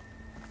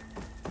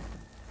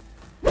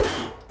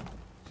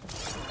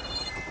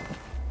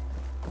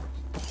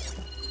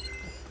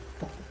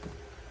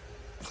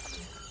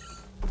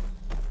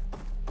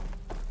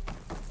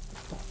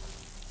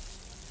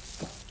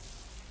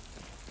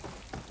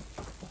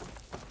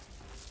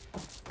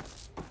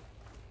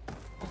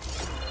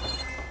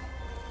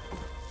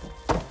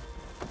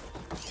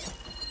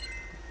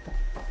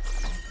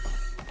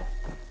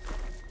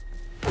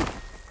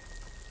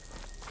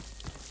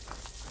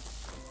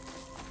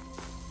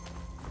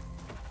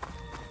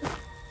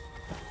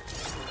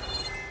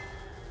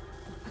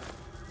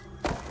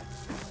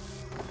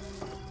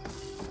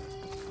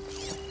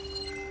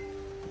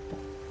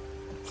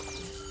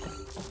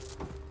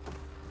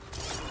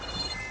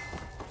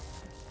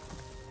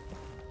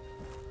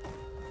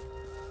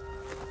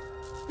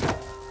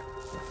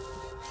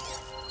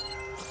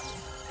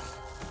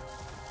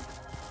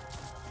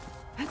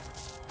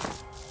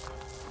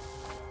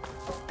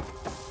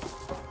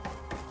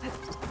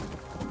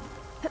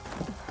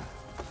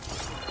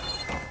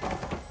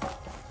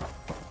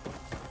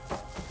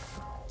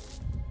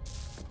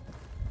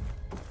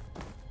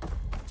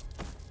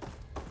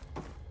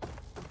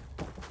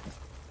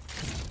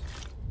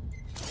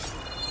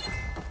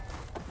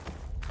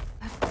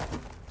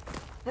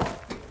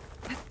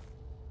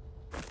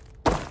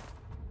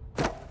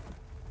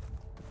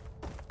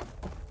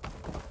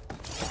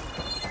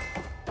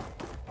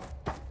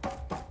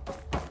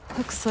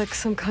 Looks like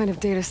some kind of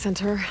data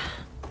center.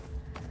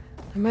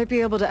 I might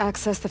be able to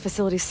access the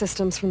facility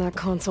systems from that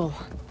console.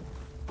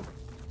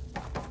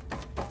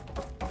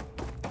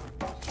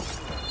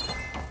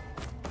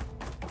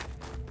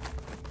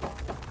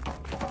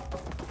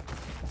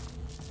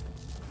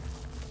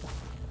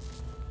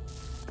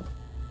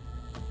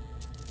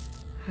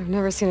 I've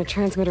never seen a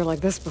transmitter like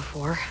this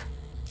before.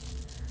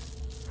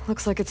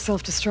 Looks like it's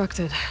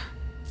self-destructed.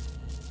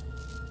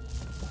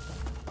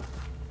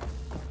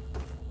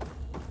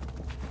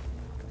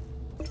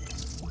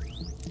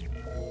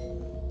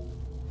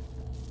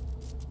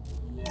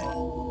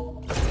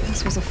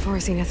 This was a Far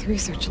Zenith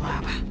research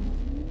lab.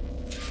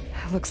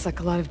 Looks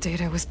like a lot of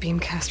data was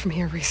beamcast from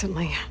here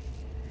recently.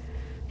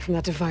 From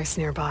that device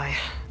nearby.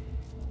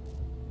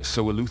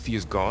 So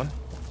Aletheia's gone?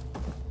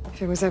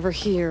 If it was ever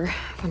here,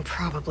 then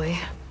probably.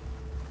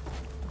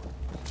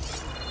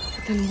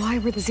 But then why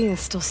were the Zeniths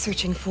still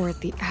searching for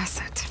the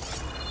asset?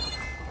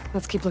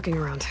 Let's keep looking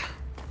around.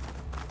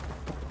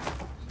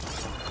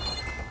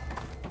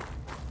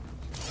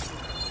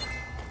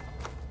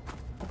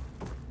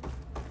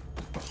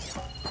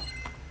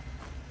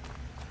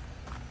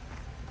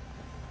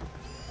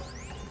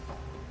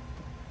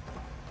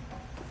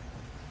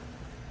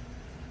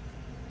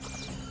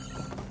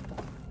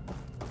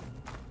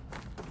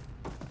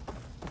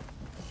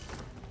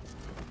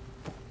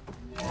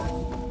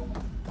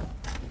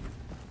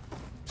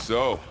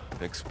 So,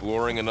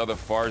 exploring another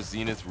Far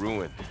Zenith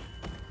ruin.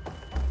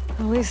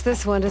 At least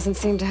this one doesn't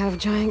seem to have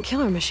giant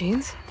killer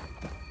machines.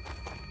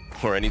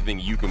 Or anything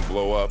you can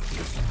blow up.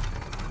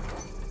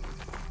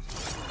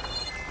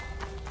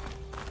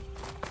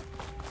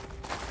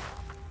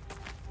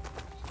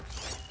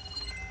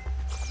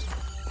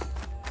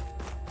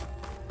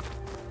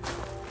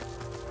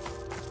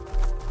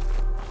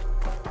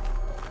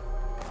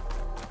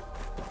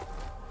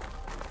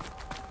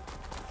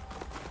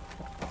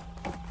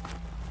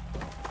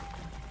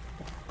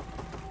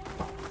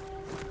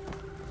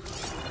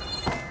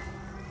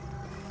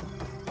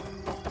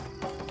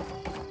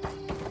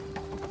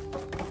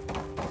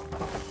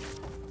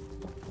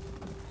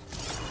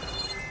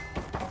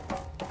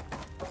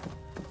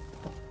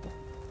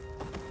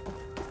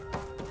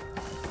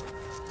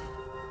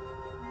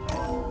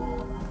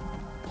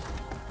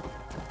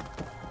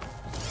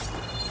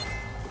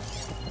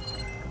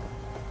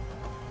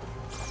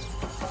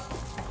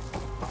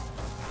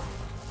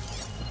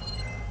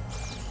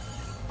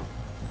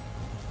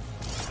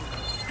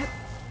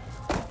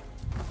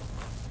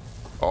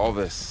 All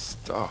this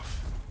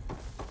stuff.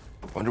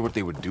 Wonder what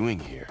they were doing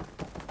here.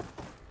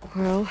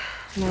 Well,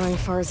 knowing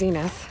Far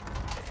Zenith,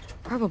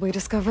 probably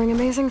discovering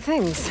amazing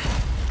things.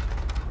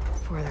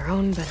 For their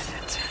own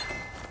benefit.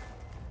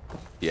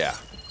 Yeah,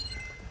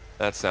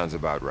 that sounds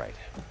about right.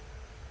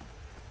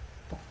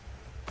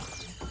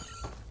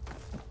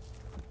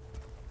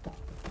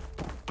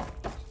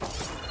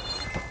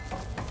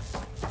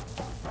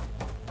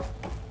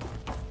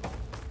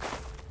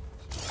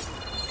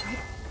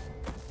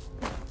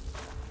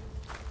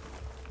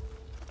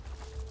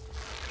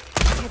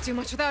 Can't do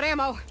much without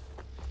ammo.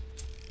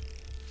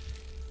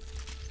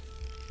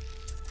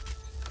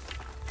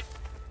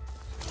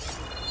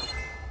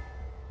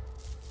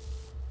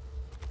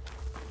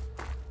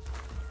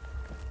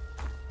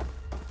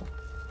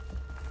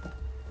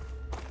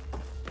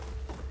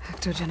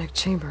 Ectogenic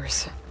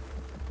chambers.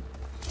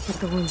 Like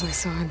the ones I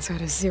saw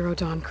inside a Zero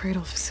Dawn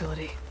cradle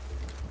facility.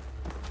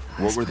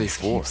 What were they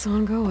for? Keeps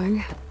on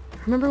going.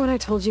 Remember when I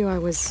told you I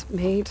was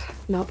made,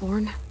 not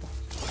born?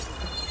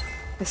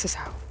 This is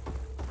how.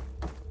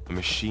 A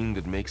machine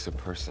that makes a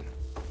person.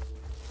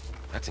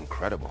 That's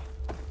incredible.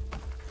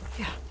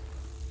 Yeah.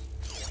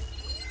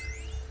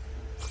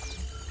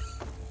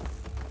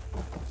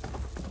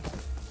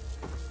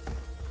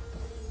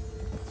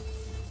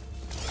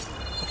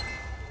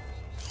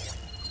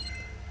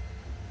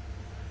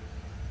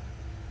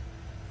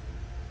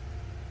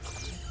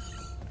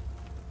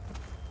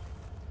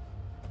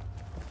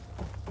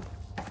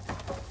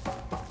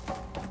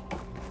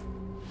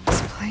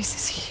 This place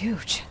is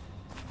huge.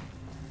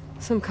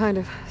 Some kind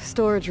of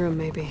storage room,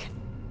 maybe.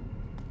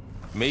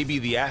 Maybe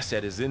the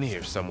asset is in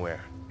here somewhere.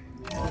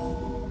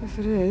 If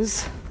it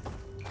is,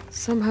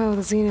 somehow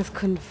the Zenith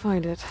couldn't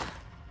find it.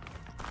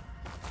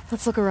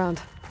 Let's look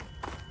around.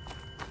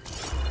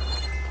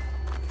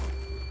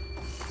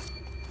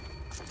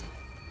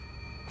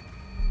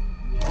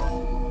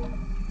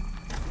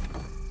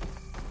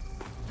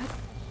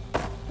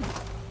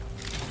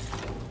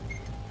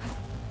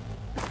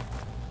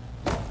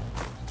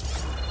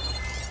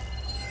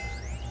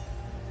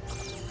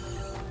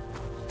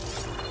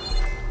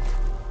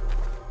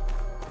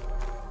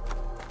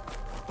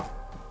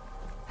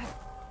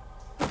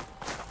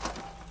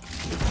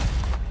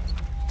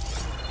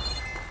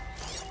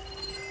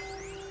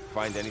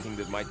 Find anything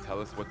that might tell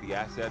us what the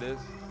asset is?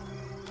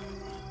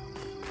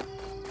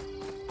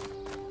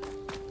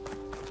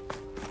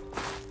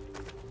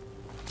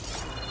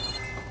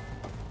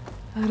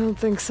 I don't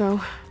think so.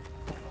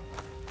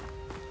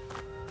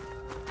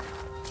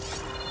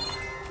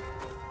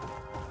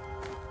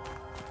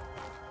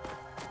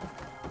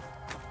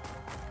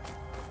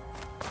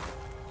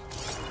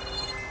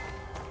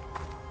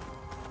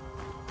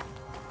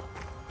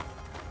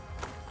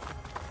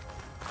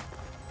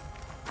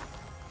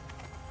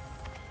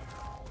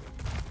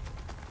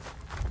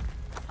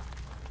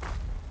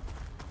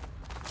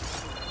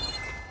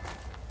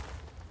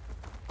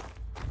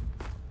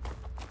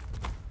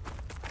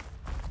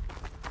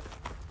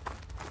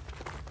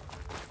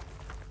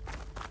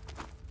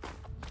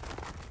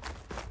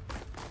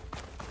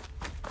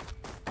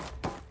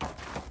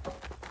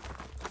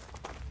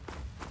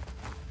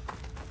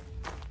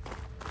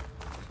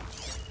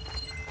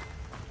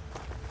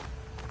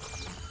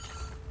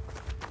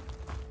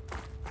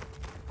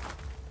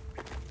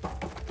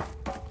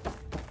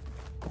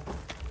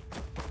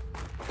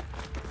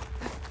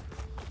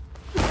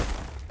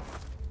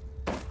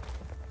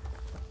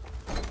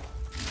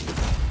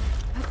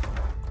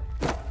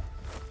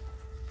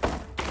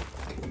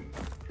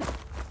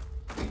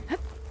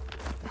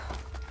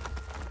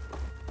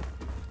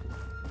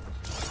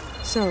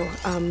 So,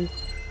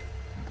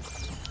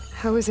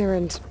 how is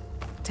Erend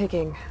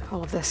taking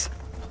all of this?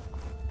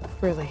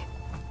 Really?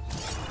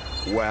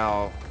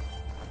 Well,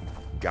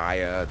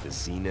 Gaia, the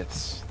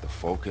Zeniths, the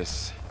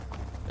Focus,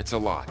 it's a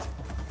lot.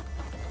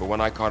 But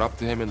when I caught up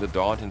to him in the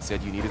Daunt and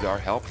said you needed our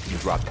help, he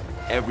dropped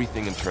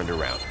everything and turned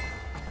around.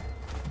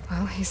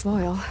 Well, he's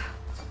loyal.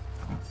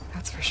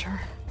 That's for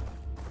sure.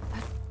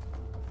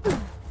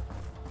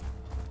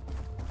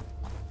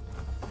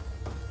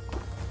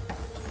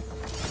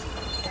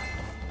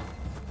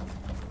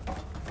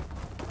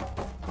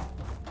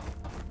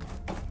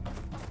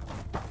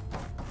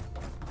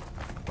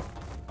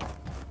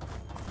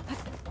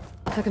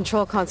 The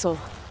control console.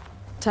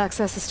 To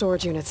access the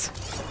storage units.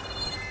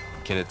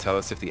 Can it tell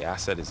us if the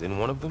asset is in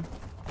one of them?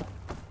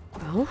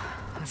 Well,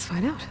 let's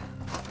find out.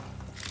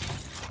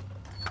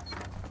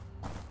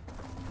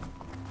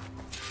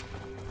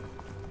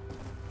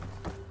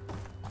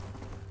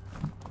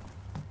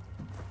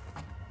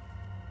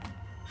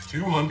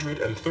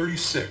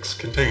 "236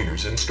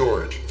 containers in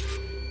storage.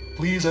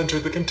 Please enter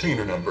the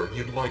container number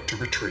you'd like to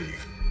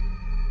retrieve."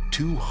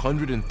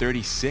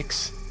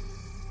 236?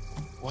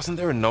 Wasn't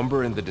there a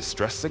number in the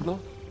distress signal?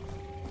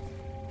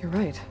 You're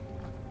right.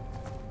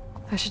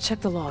 I should check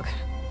the log.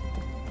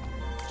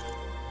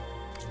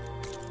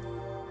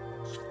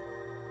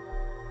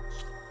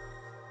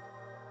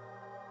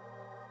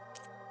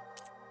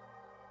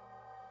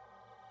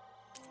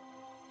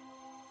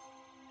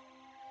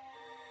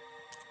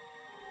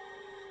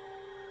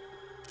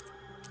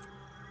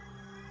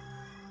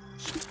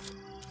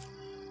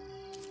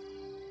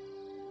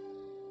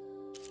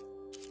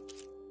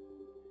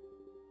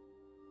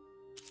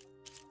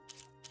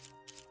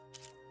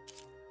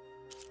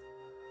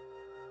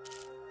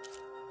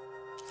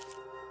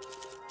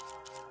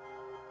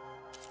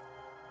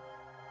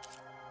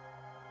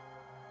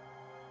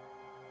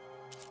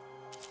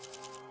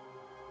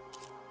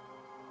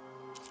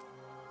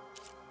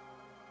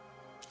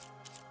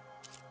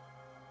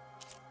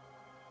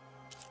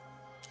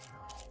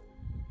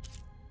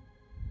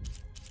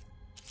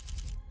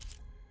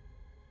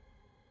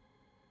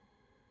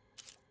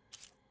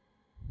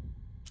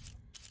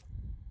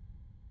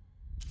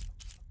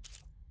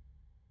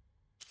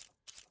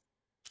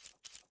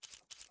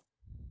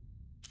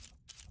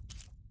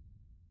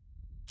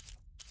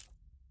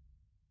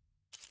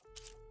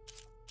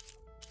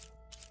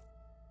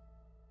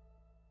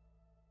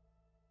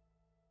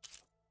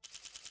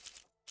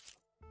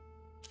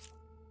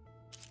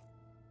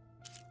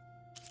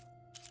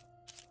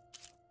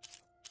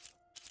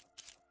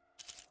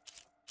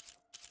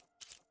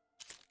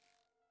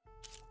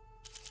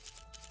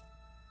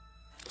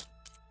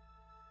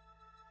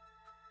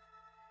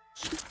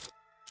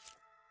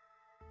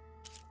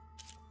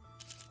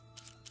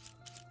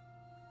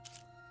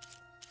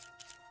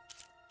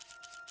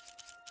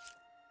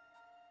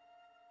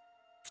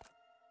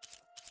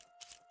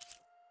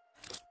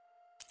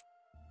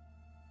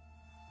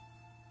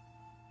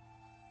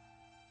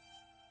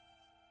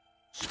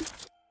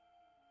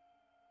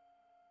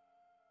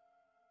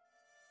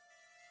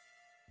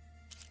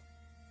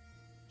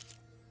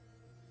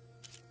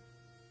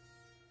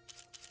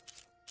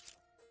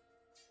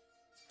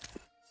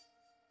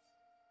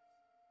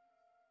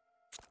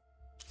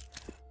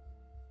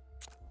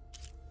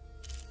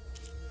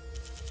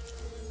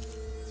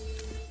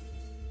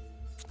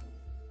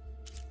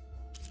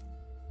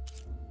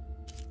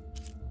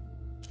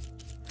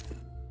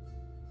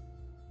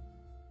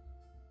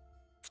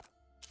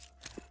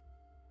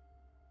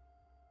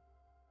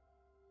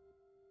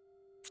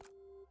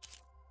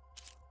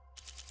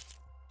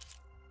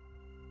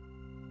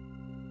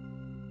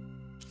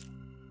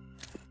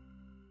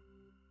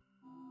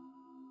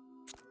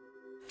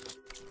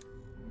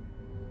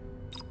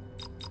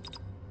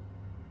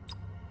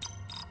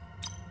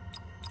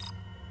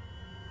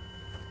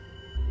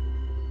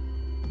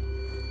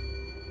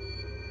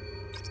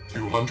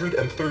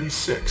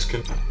 236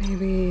 can...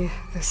 Maybe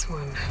this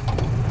one.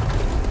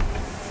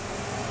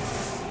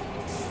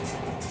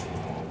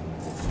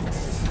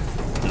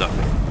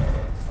 Nothing.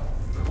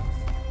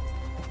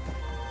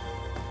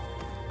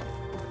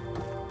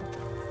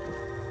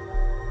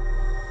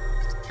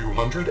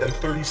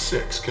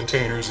 236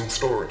 containers in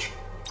storage.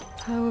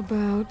 How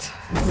about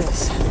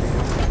this?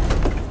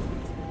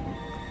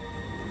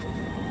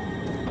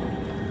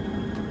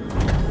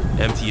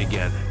 Empty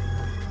again.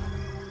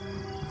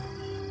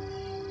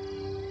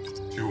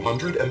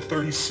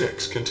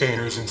 236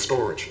 containers in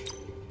storage.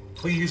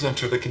 Please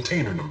enter the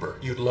container number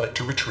you'd like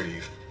to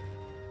retrieve.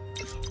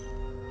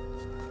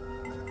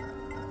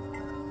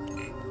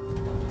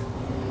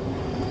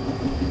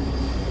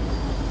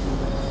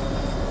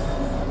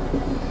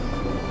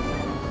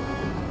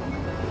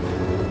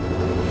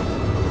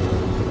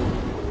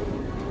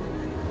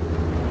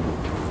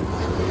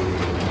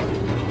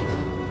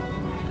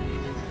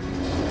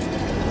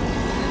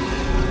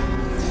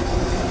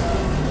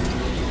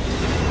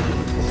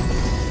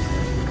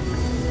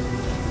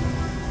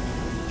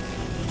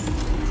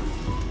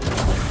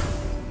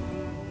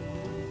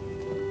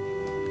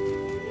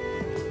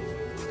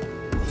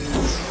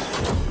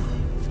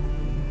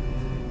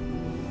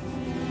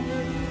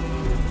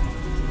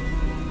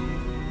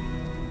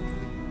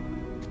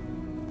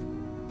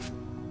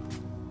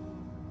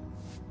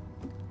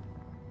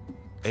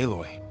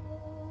 Aloy.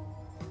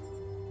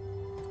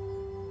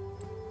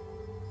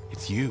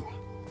 It's you.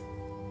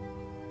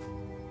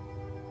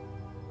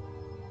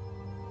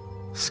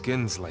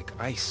 Skin's like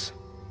ice.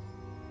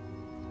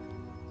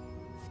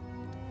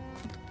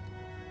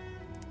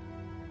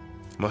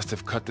 Must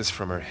have cut this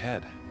from her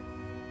head.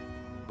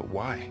 But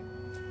why?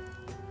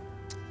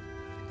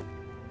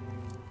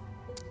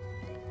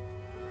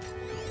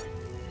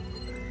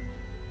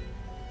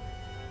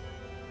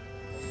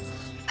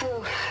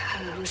 Hello,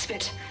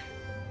 Elizabeth.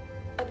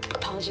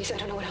 Apologies, I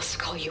don't know what else to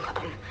call you.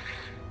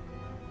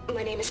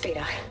 My name is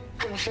Beta.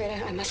 I'm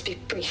afraid I must be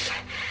brief.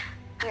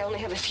 I only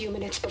have a few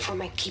minutes before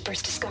my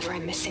keepers discover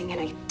I'm missing, and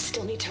I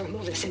still need to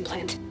remove this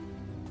implant.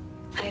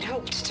 I had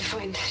hoped to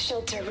find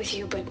shelter with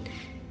you, but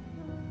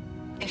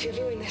if you're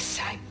viewing this,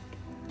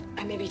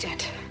 I may be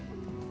dead.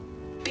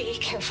 Be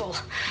careful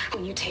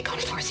when you take on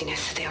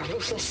Farsiness. They are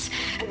ruthless,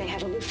 and they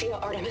have Aletheia,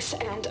 Artemis,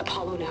 and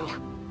Apollo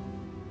now.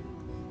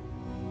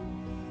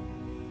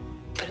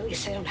 But at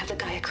least they don't have the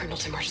Gaia kernel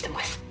to merge them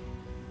with.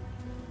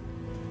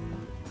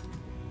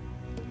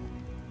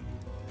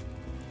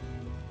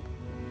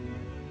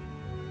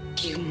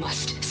 You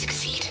must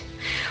succeed,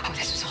 or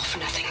this was all for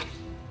nothing.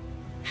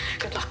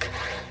 Good luck.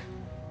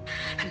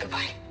 And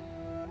goodbye.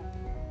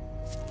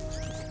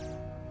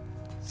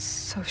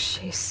 So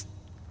she's...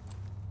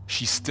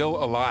 She's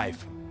still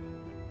alive.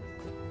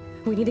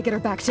 We need to get her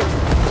back to...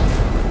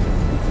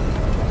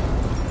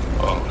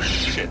 Oh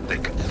shit, they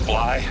can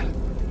fly?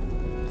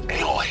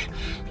 Aloy.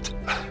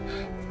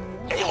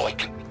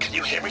 Aloy, can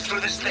you hear me through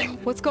this thing?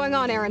 What's going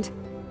on, Erend?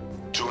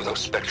 Two of those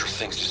spectral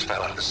things just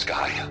fell out of the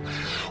sky.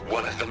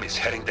 One of them is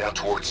heading down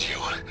towards you.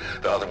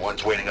 The other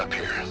one's waiting up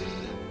here.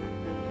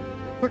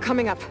 We're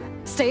coming up.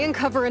 Stay in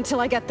cover until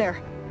I get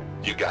there.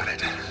 You got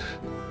it.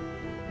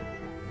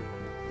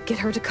 Get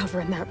her to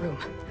cover in that room.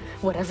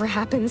 Whatever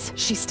happens,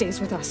 she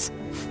stays with us.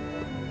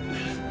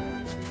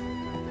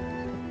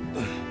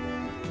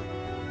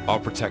 I'll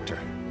protect her.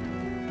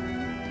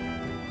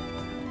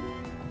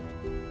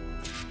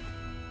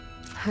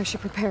 I should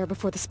prepare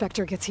before the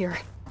Spectre gets here.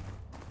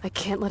 I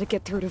can't let it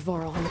get through to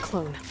Varl and the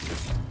clone.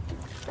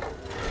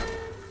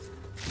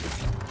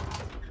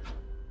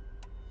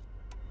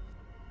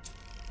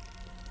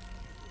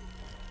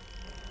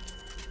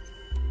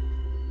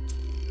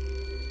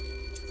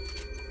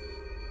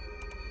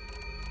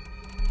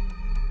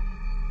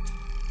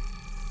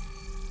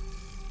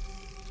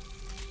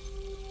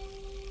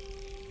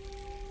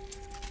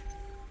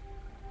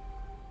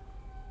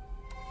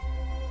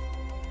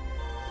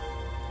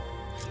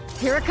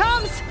 Here it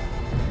comes!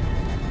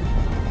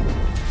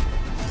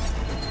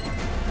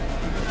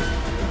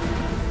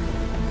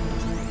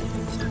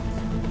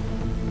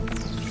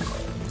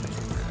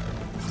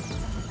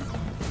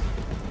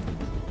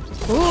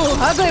 Ooh,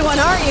 ugly one,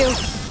 aren't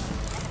you?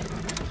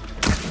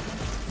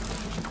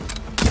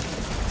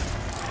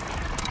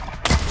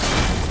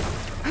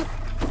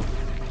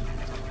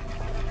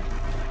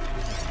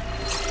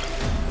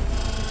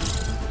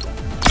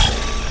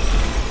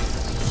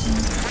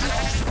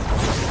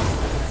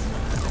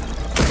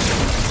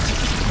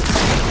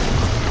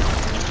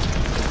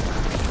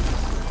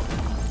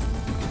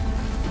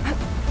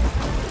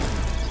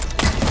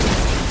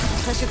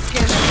 I should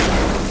scan it.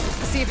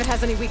 See if it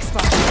has any weak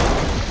spots.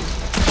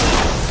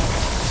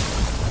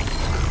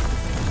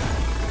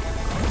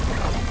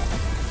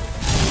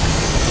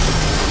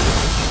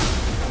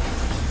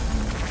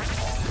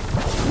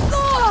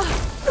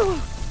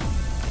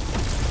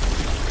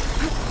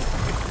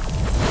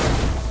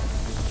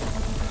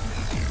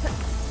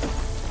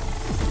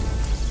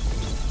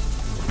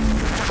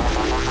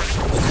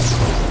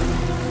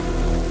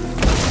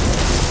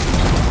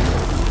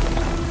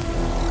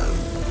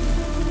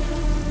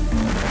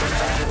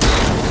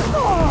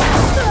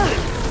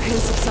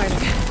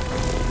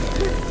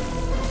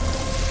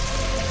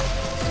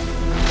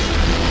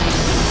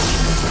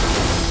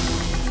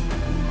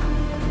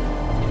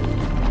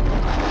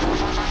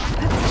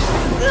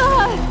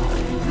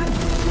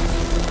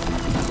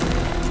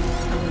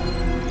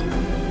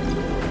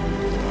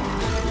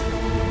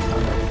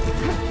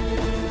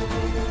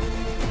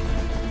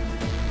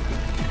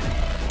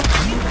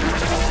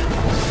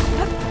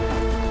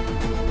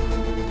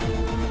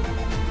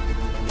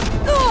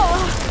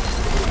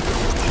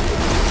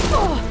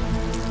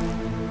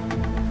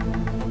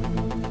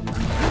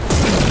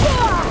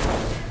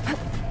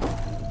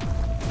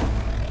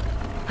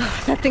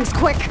 things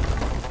quick!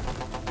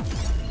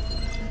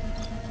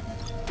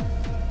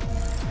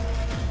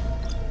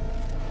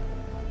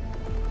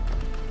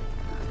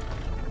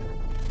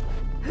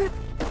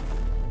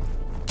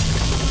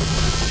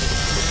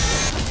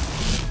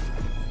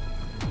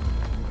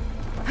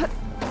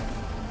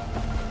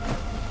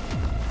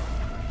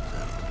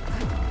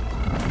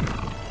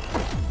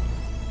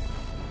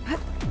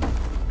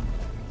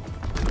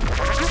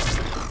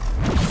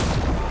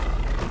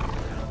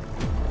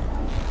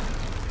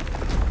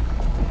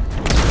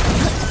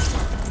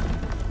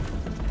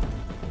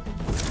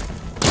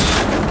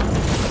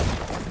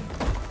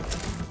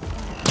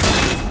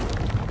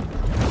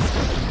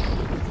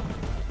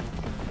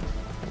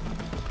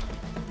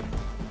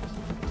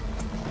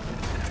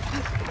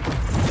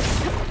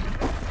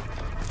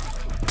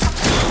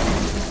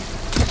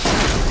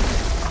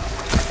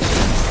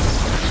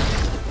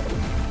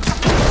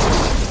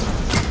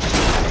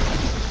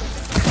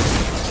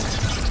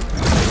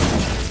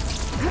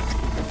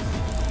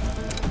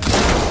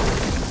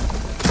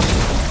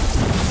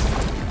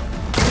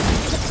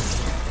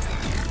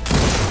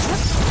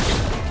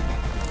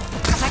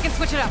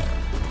 Switch it up.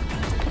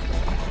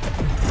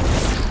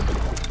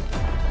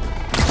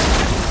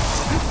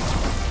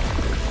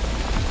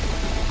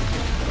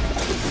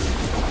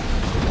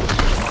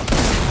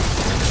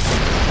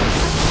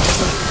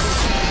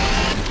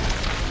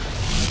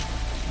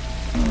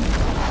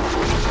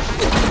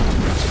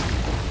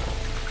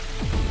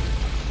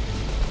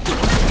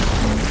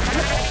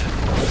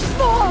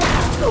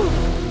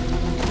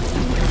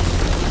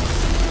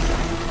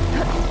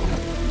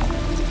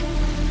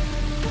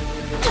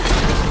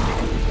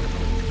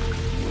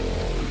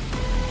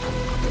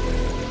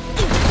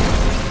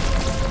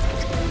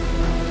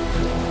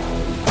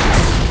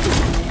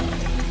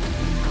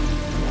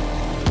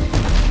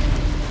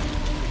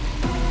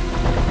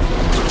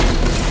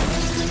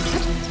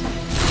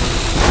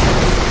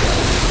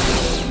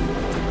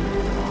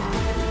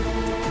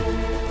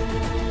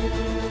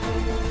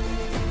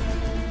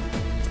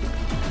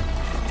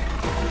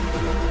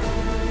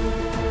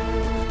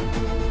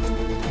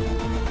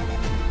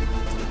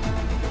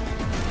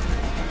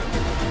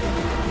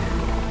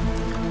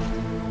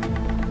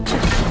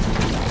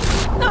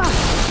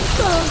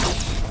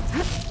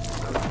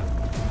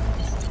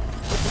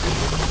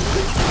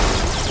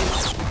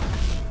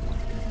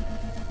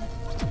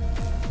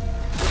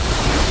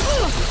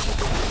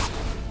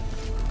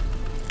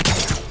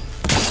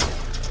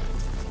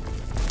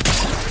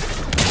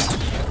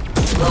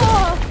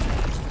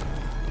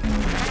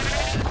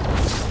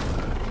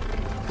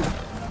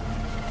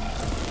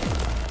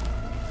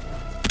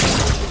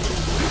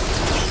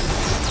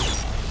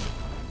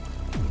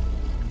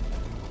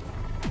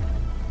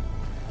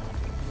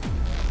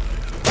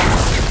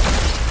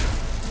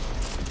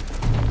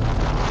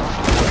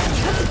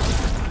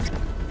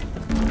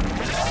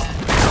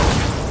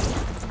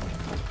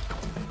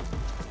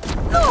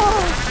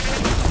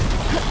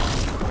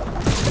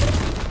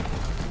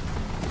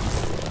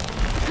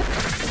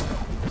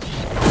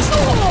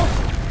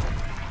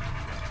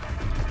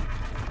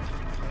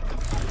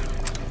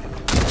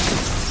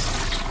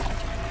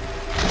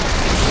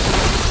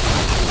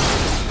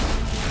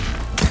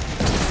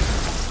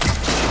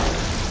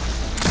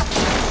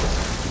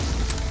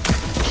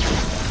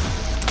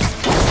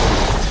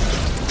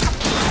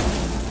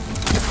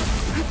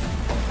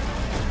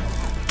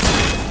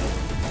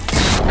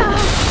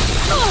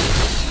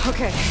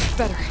 Okay,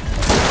 better.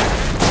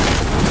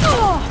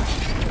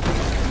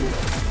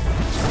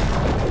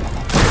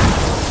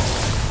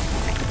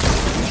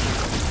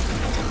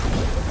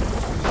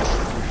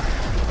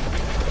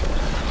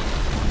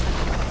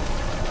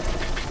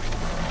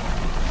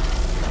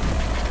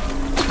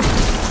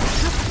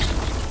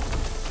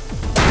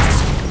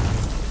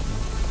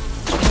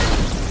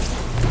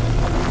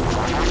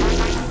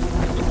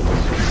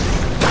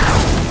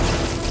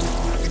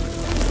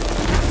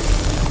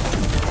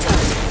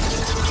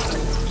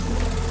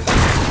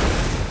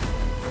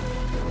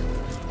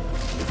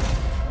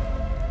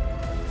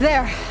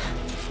 There.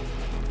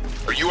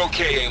 Are you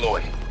okay,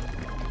 Aloy?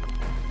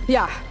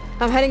 Yeah,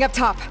 I'm heading up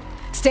top.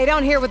 Stay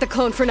down here with the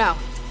clone for now.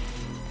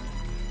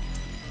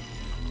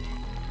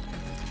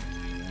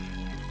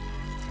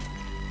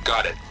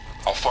 Got it.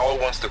 I'll follow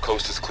once the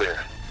coast is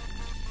clear.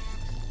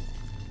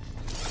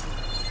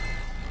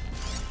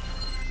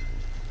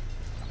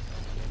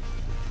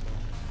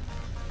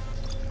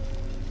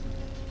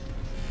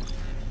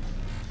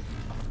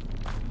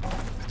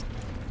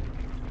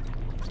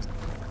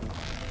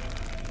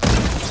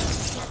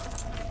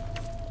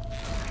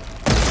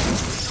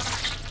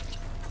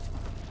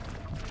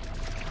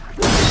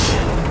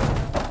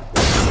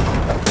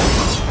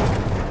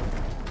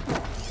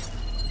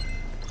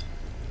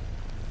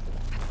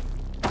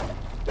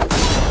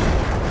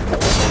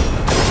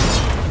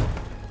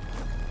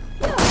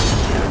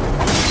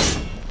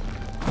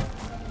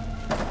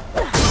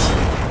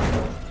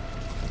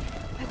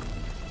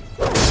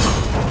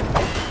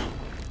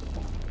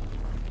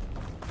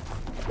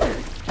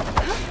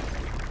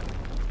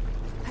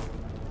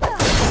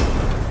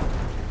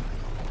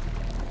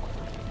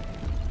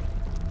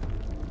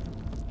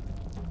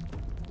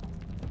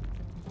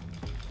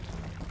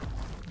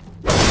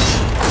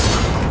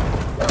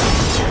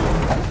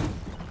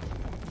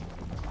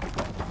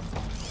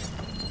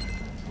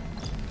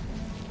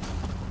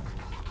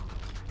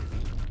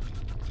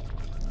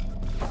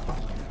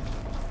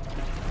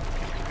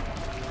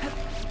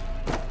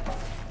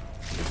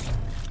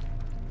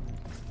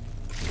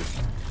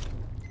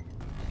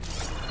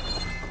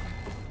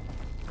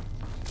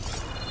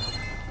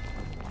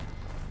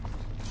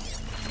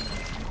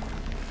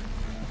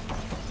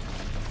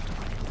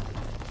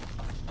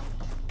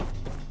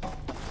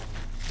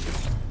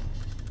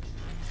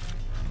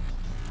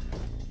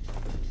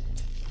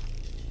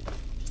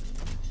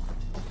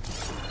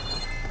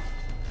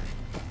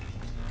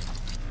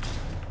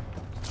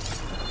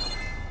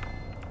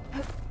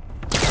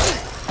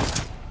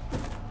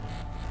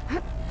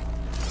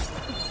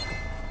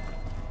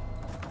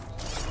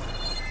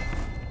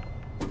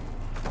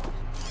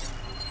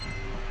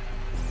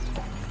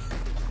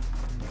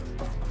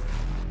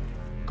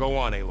 Go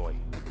on, Aloy.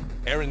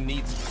 Aaron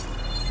needs you.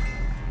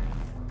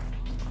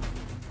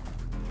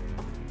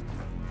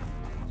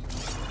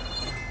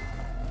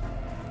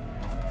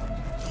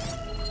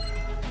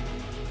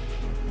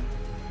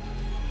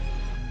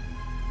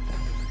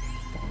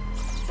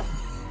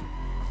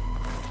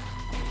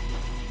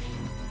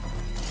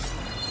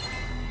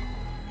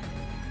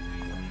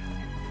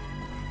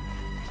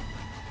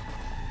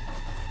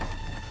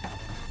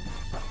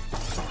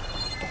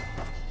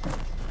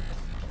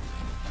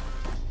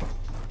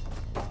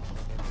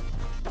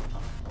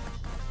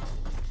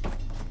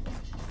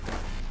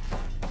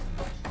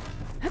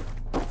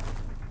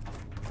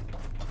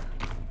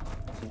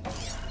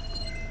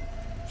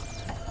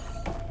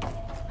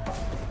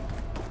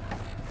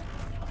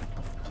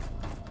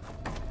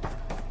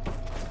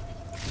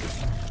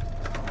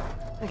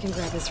 I can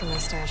grab this from my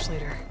stash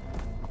later.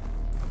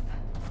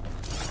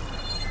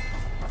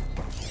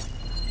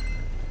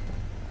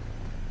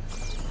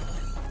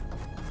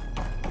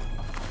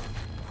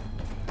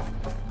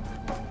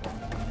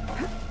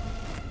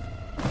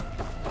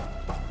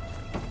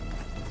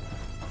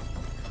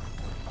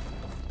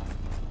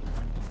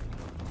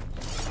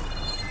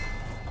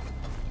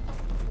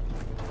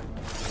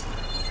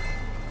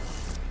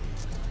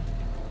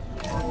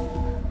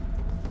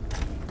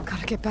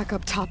 Gotta get back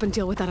up top and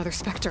deal with that other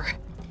Spectre.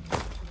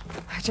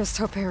 I just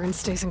hope Aaron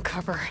stays in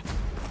cover.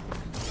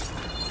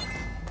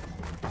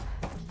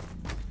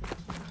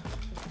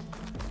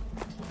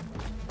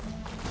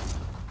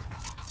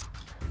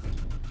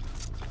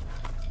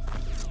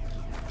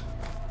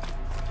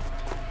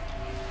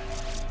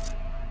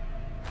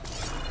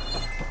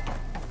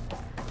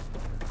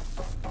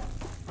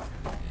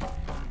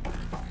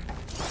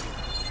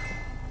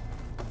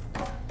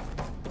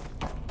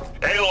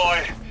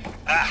 Aloy!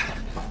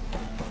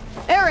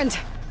 Aaron!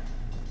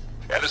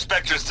 Yeah, the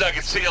Spectre's dug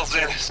its heels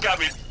in. It's got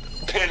me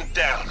pinned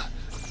down.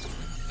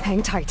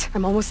 Hang tight.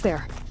 I'm almost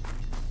there.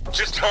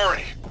 Just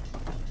hurry.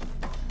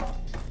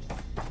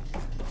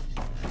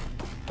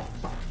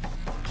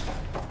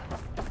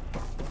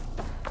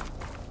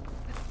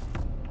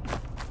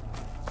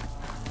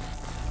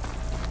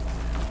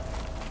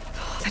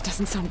 That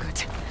doesn't sound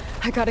good.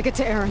 I gotta get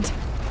to Aaron.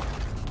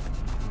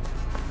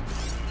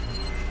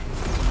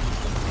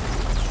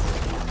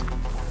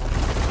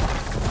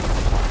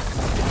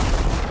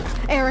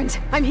 Aaron,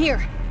 I'm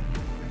here.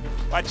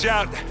 Watch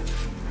out!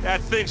 That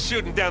thing's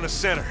shooting down the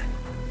center.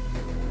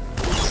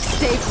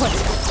 Stay put.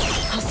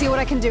 I'll see what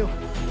I can do.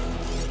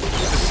 The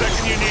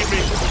second you need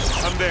me,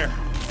 I'm there.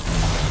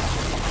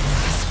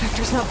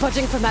 Spectre's not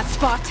budging from that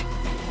spot.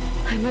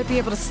 I might be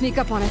able to sneak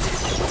up on it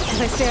as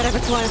I stay out of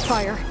its line of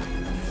fire.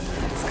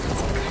 It's got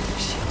some kind of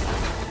shield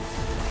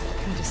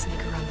up. Gotta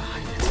sneak around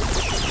behind it.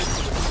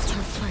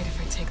 Tough fight if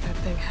I take that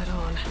thing head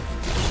on.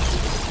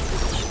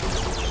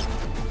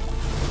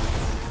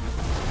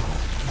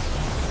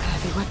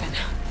 Heavy weapon.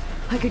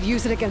 I could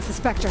use it against the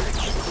Spectre.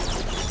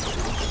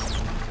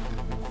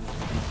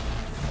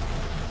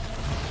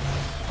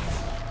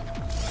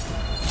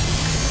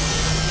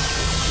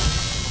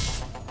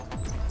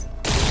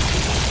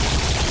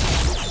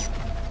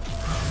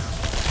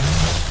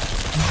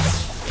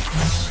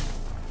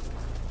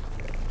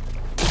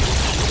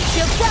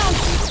 Shield's down!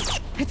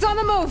 It's on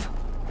the move!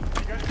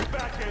 You got your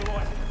back,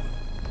 Aloy.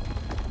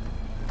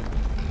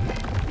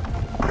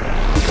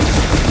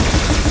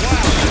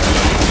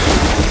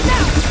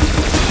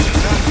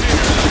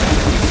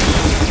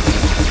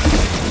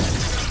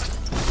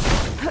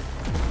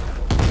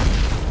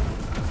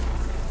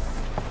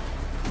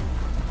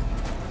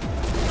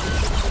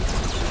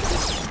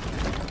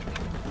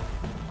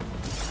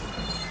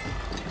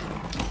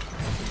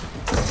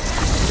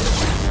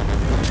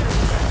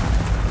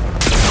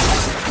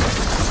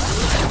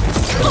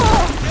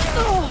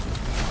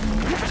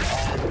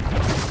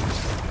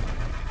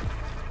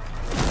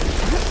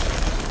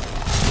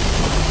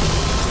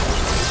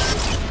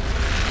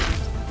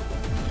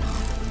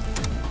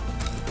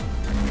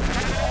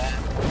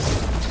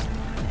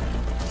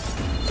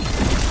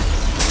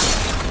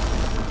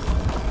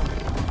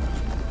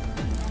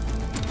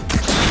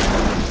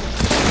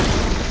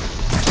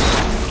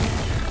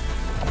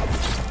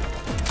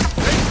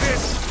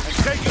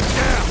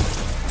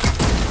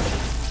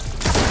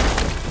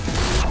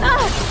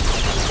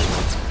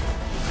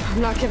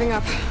 I'm not giving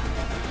up.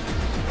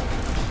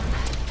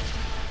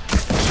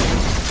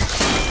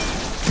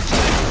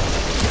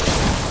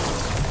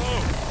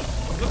 Oh,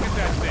 look at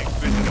that thing,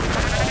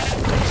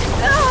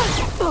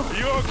 Are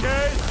you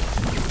okay?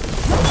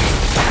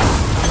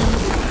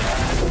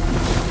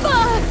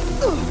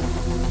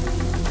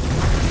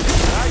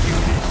 Now you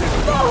keep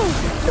this.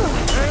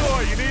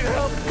 Aloy, you need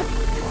help?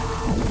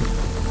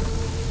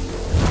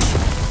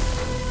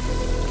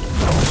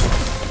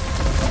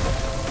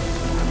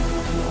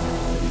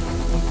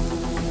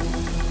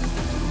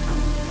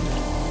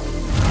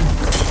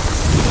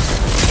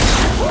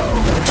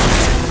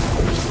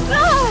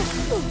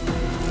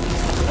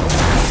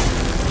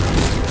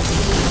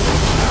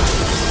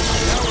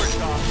 Now we're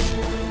talking.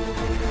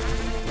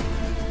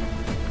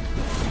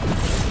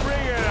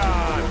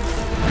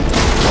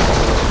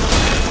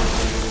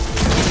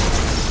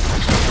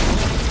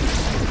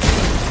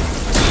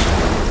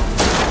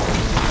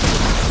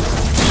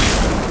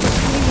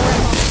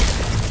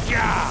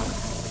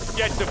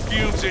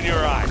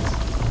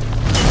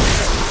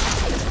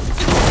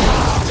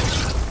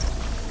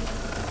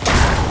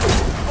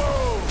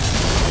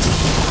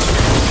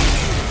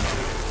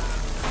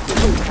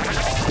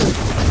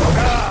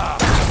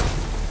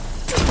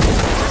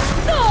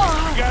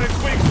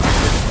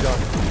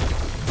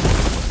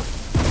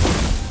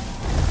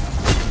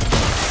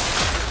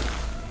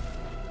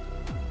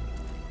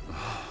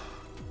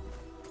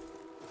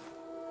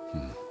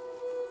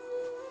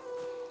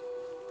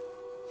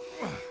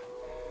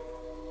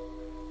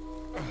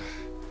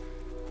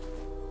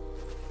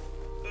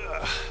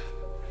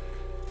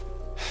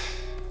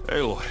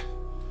 Aloy.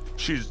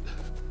 She's...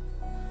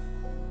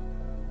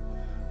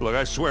 Look,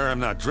 I swear I'm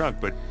not drunk,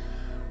 but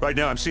right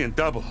now I'm seeing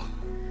double.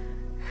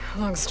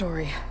 Long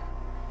story,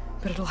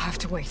 but it'll have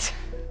to wait.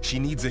 She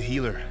needs a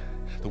healer,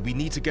 but we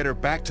need to get her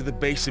back to the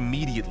base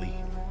immediately.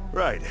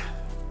 Right.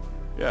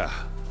 Yeah.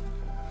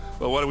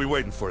 Well, what are we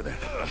waiting for then?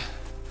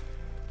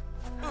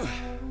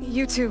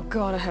 You two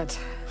go on ahead.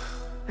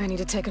 I need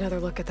to take another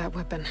look at that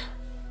weapon.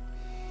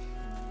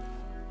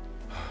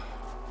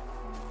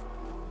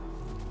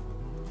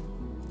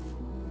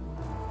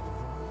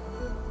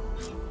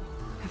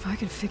 If I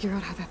can figure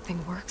out how that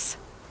thing works,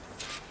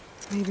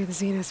 maybe the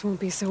Zeniths won't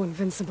be so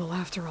invincible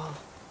after all.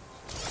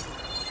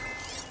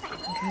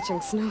 I'm catching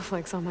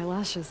snowflakes on my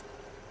lashes.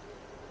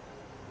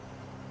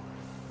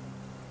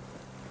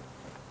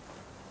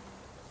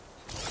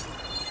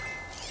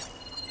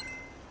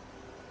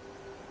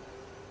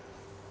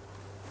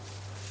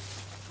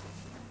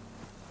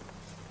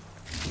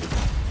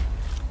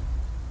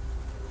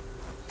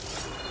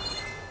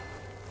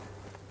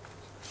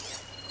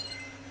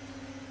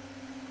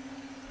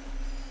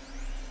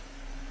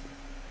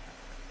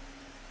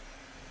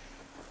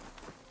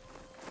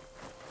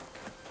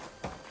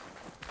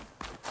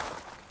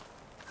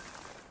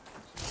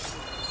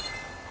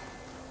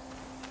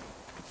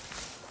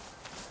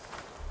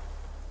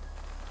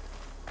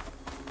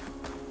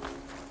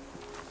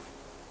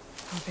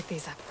 I'll pick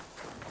these up.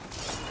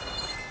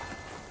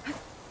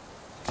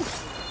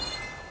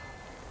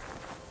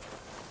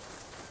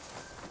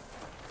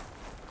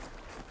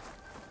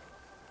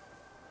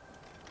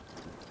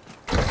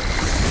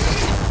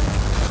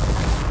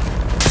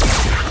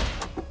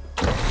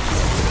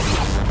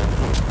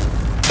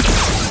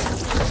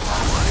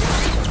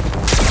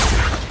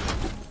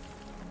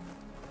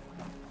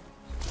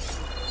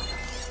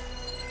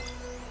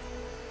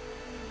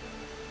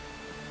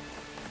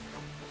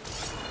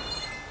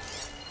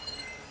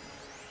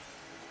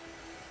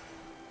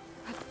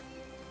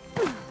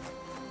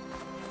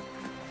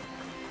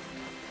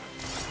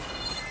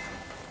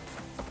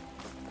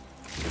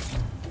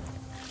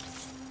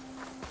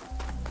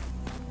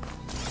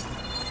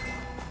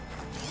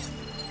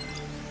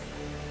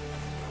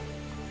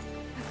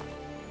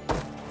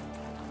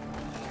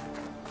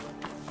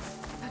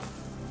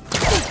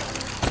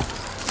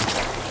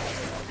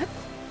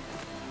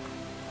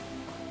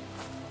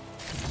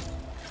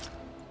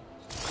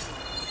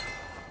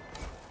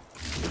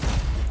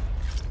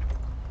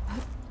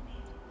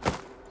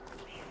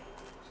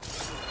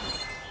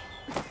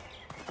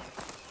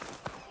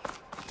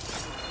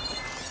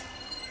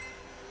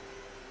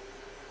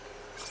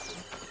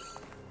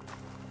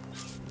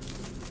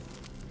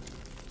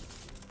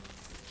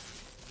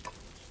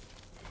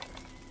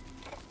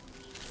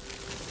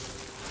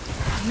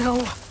 No.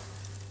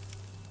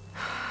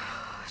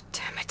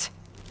 Damn it.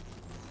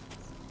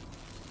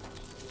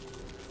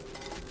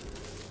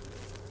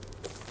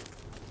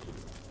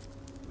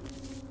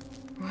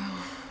 Well,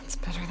 it's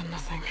better than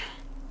nothing.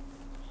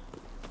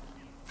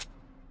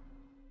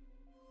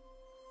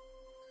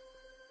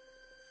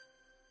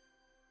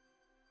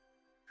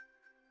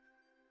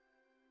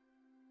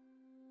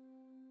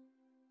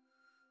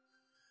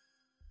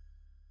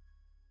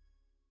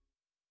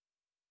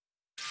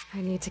 I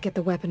need to get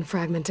the weapon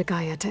fragment to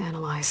Gaia to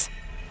analyze.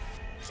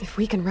 If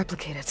we can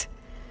replicate it,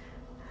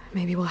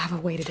 maybe we'll have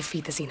a way to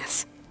defeat the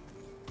Zeniths.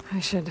 I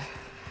should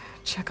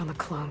check on the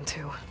clone,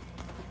 too.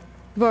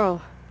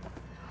 Varl,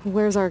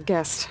 where's our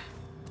guest?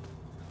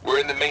 We're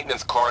in the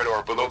maintenance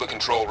corridor below the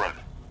control room.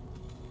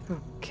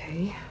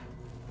 Okay.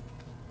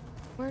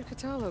 Where'd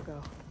Katalo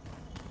go?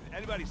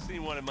 Anybody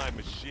seen one of my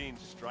machine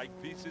strike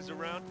pieces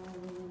around?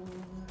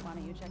 Why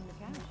don't you check the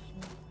cache?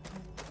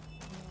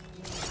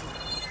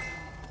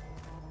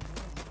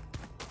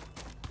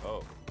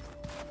 Oh.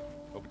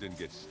 Hope it didn't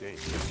get stained.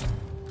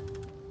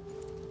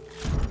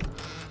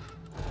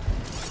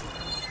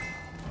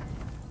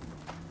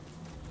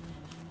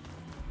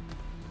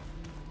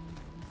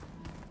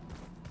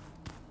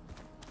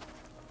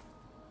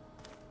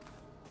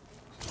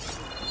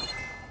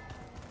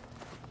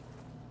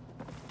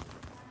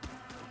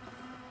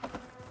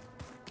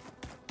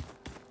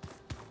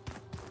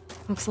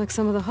 Looks like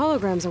some of the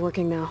holograms are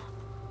working now.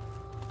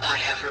 I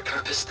have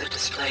repurposed the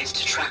displays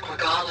to track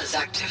Regala's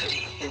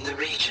activity in the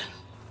region.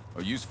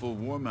 A useful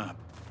war map.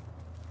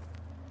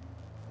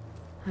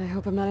 I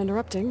hope I'm not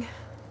interrupting.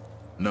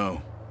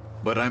 No,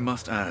 but I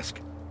must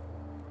ask.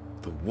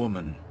 The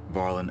woman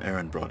Varl and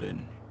Aaron brought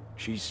in,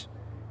 she's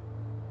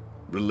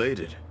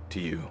related to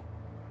you.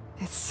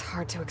 It's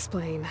hard to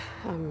explain.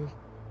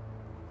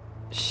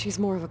 She's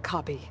more of a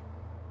copy.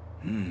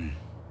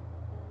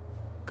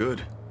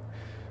 Good.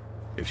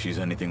 If she's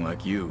anything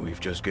like you, we've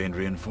just gained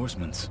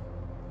reinforcements.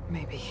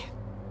 Maybe.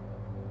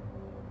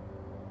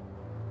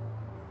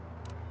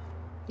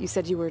 You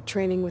said you were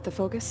training with the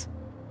Focus?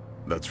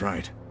 That's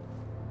right.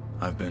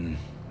 I've been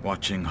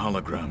watching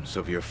holograms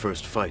of your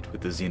first fight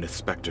with the Zenith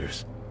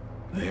Spectres.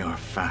 They are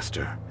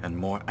faster and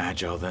more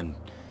agile than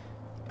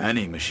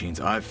any machines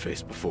I've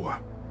faced before.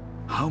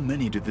 How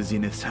many do the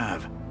Zeniths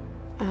have?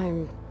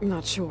 I'm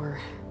not sure.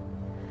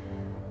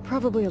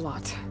 Probably a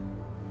lot.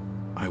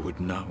 I would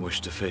not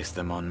wish to face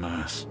them en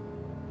masse.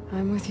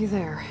 I'm with you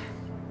there.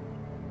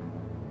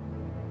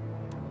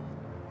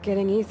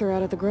 Getting Ether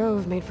out of the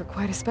Grove made for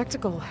quite a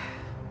spectacle.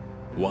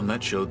 One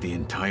that showed the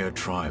entire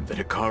tribe that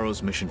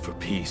Hikaru's mission for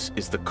peace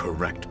is the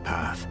correct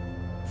path,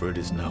 for it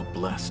is now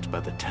blessed by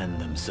the Ten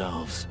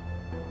themselves.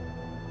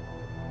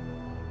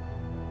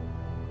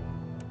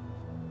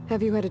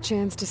 Have you had a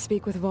chance to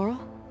speak with Varl?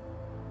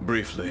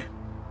 Briefly.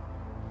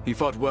 He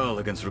fought well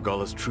against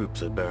Regalla's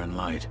troops at Barren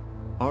Light.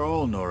 Are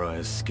all Nora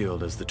as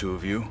skilled as the two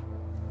of you?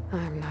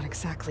 I'm not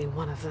exactly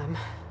one of them.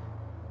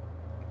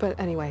 But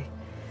anyway,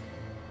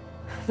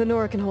 the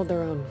Nora can hold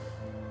their own.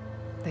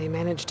 They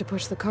managed to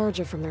push the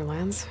Karja from their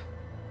lands.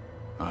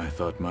 I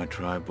thought my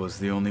tribe was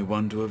the only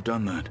one to have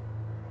done that.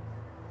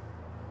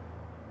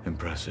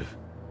 Impressive.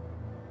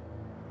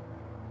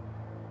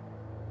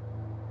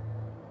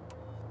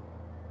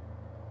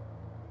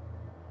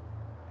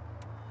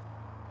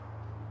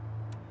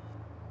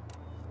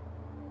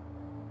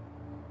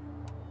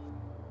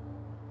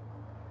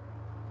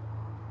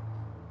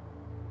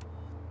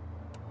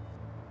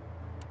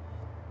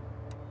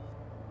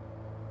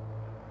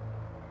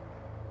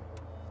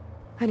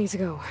 I need to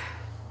go.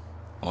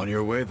 On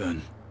your way,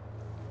 then.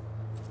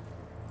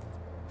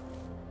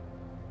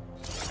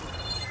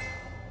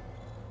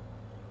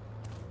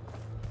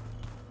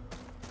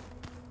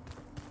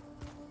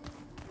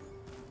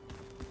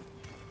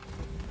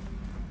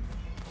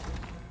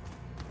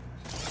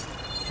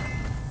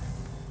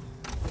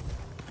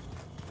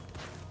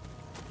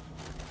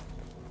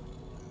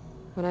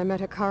 When I met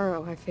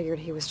Hikaru, I figured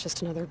he was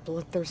just another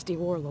bloodthirsty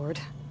warlord.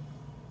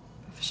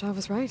 But Fashav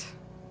was right.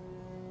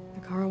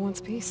 Hikaru wants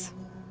peace.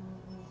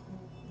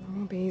 It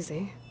won't be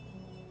easy.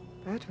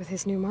 But with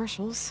his new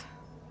marshals,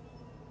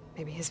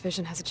 maybe his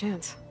vision has a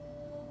chance.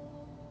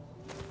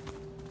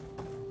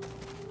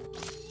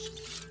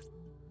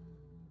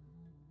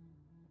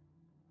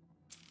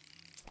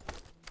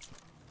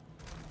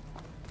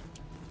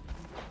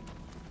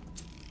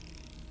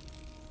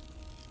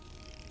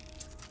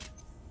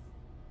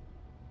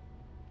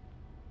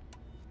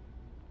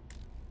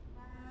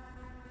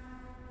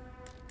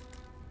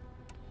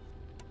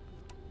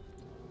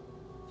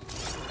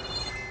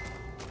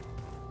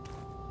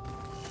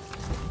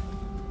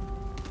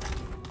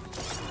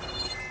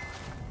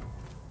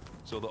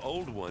 So the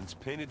old ones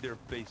painted their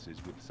faces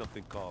with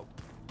something called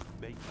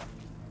makeup,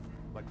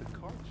 like the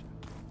Karja.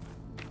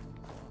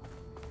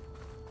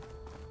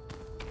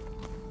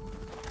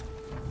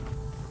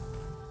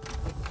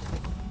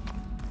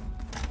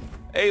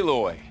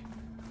 Aloy!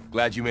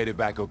 Glad you made it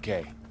back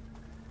okay.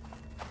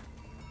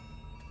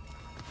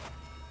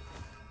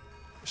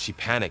 She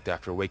panicked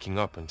after waking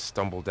up and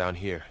stumbled down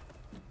here.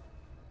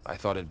 I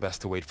thought it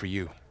best to wait for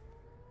you.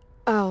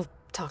 I'll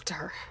talk to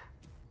her.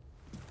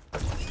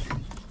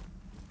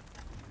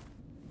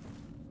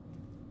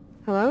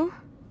 Hello?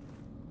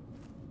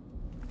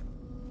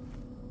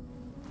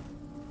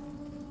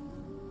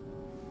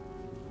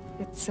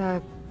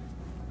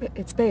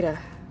 It's Beta,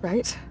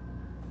 right?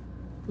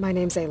 My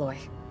name's Aloy.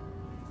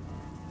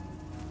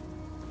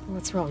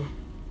 What's wrong?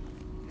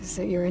 Is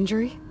it your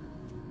injury?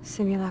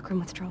 Simulacrum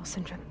withdrawal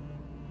syndrome.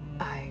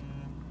 I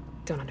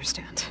don't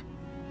understand.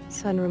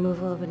 Sudden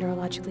removal of a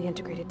neurologically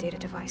integrated data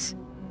device.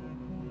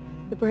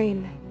 The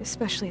brain,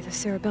 especially the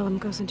cerebellum,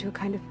 goes into a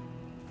kind of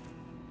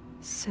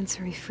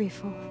sensory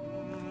freefall.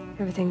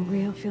 Everything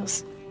real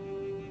feels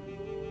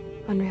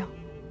unreal.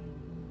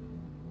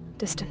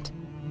 Distant.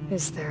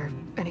 Is there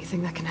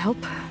anything that can help?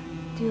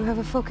 Do you have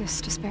a focus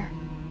to spare?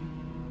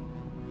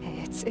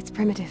 It's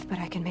primitive, but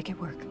I can make it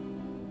work.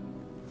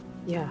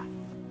 Yeah.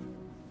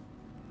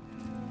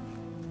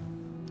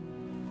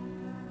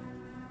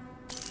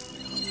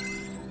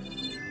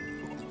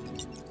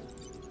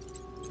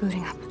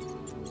 Booting up.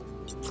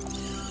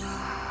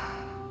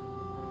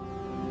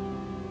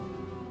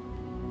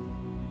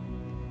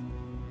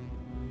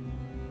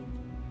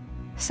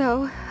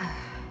 So,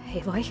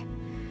 Aloy,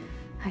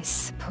 I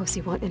suppose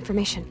you want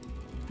information.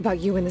 About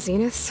you and the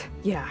Zeniths?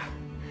 Yeah.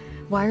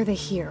 Why are they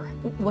here?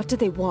 What do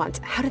they want?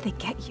 How did they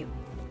get you?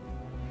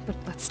 But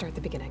let's start at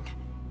the beginning.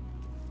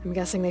 I'm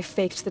guessing they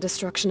faked the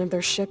destruction of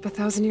their ship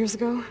 1,000 years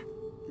ago?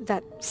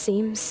 That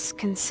seems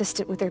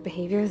consistent with their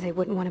behavior. They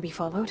wouldn't want to be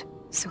followed.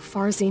 So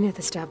far, Zenith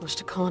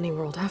established a colony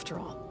world after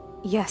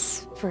all.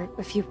 Yes, for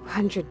a few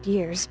hundred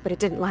years, but it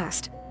didn't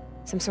last.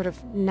 Some sort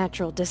of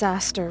natural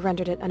disaster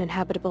rendered it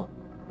uninhabitable.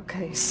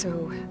 Okay,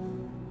 so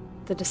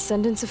the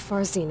descendants of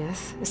Far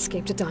Zenith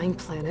escaped a dying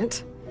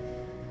planet,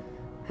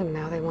 and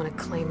now they want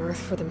to claim Earth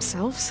for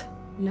themselves?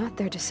 Not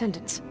their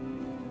descendants.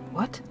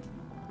 What?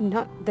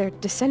 Not their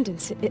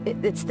descendants.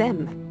 It's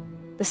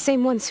them. The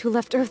same ones who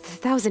left Earth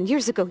 1,000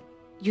 years ago.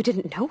 You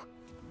didn't know?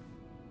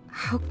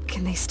 How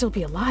can they still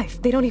be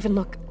alive? They don't even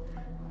look...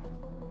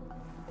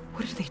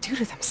 What did they do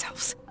to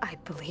themselves? I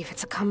believe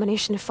it's a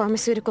combination of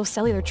pharmaceutical,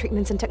 cellular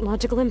treatments, and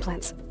technological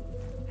implants.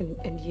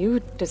 And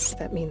you? Does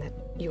that mean that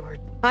you're...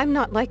 I'm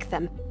not like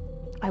them.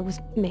 I was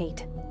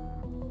made.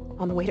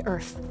 On the way to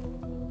Earth.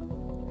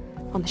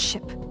 On the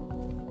ship.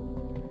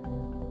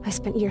 I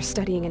spent years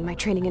studying in my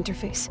training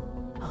interface.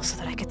 all so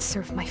that I could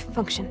serve my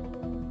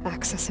function.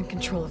 Access and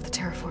control of the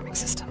terraforming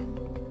system.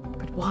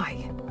 But why?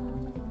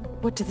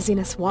 What do the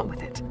Zeniths want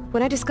with it?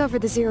 When I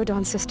discovered the Zero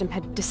Dawn system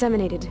had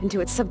disseminated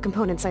into its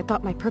subcomponents, I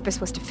thought my purpose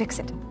was to fix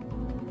it.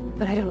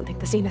 But I don't think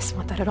the Zeniths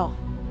want that at all.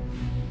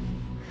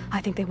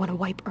 I think they want to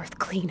wipe Earth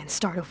clean and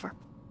start over.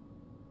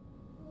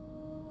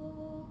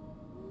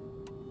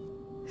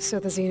 So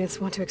the Zeniths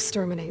want to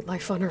exterminate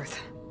life on Earth.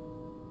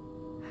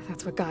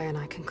 That's what Gaia and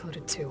I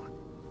concluded too.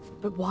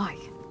 But why?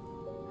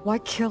 Why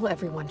kill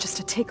everyone just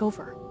to take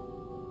over?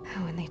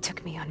 When they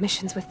took me on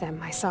missions with them,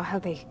 I saw how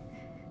they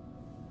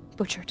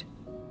butchered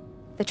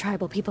the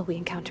tribal people we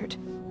encountered.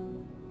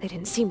 They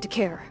didn't seem to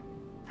care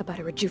about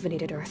a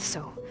rejuvenated Earth,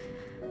 so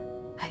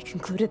I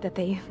concluded that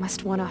they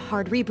must want a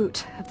hard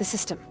reboot of the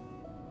system.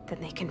 Then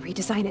they can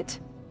redesign it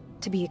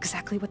to be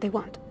exactly what they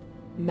want.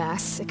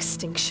 Mass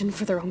extinction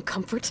for their own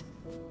comfort?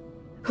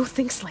 Who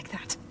thinks like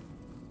that?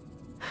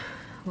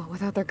 Well,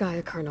 without their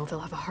Gaia kernel, they'll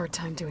have a hard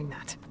time doing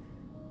that.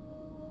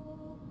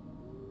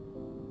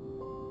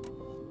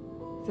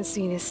 The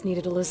Zeniths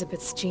needed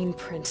Elizabeth's gene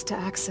print to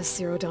access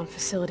Zero Dawn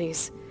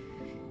facilities.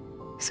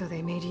 So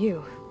they made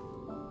you.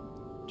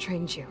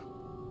 Trained you.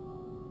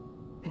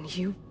 And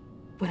you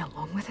went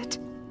along with it?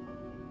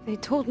 They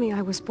told me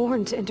I was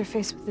born to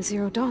interface with the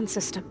Zero Dawn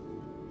system.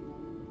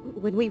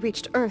 When we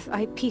reached Earth,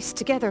 I pieced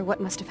together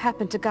what must have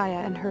happened to Gaia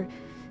and her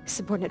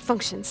subordinate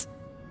functions.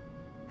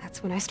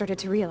 That's when I started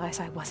to realize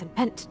I wasn't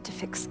meant to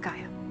fix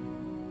Gaia.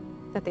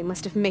 That they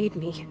must have made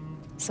me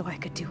so I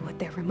could do what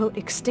their remote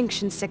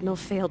extinction signal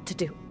failed to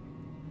do.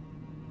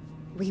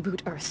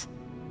 Reboot Earth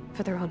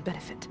for their own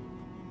benefit.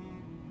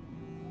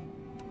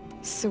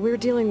 So we're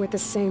dealing with the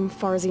same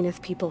Far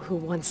Zenith people who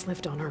once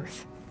lived on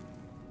Earth.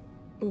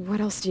 What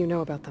else do you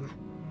know about them?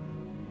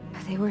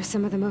 They were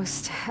some of the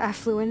most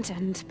affluent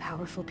and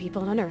powerful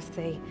people on Earth.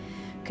 They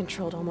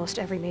controlled almost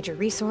every major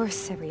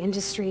resource, every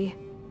industry.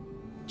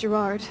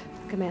 Gerard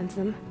commands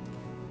them.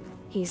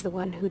 He's the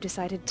one who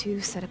decided to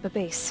set up a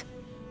base.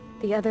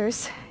 The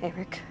others,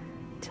 Eric,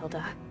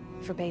 Tilda,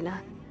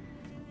 Verbena,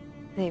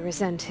 they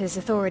resent his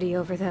authority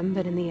over them,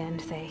 but in the end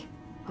they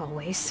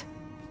always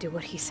do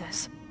what he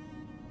says.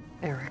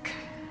 Eric.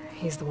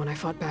 He's the one I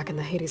fought back in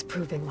the Hades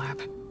Proving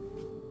Lab.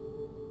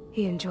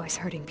 He enjoys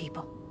hurting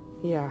people.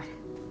 Yeah,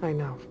 I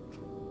know.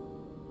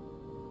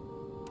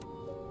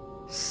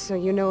 So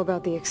you know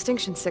about the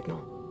extinction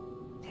signal?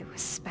 It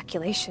was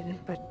speculation,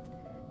 but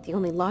the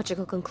only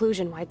logical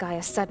conclusion why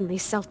Gaia suddenly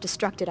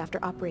self-destructed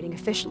after operating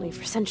efficiently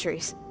for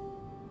centuries.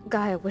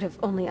 Gaia would have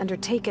only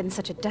undertaken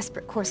such a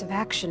desperate course of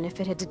action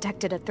if it had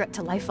detected a threat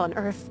to life on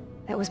Earth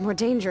that was more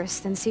dangerous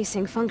than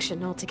ceasing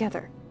function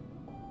altogether.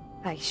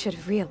 I should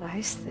have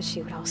realized that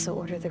she would also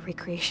order the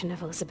recreation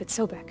of Elizabeth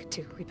Sobek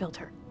to rebuild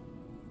her.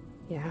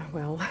 Yeah,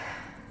 well,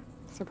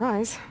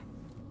 surprise.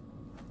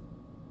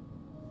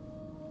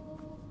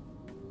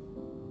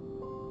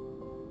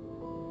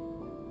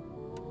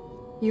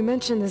 You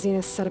mentioned the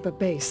Zeniths set up a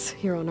base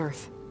here on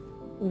Earth.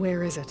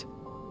 Where is it?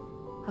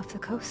 Off the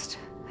coast,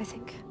 I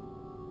think.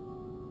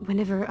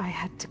 Whenever I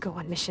had to go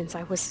on missions,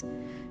 I was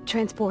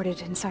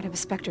transported inside of a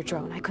Spectre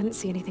drone. I couldn't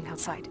see anything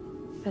outside.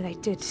 But I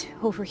did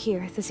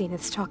overhear the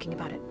Zeniths talking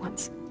about it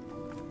once.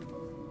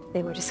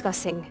 They were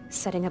discussing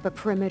setting up a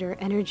perimeter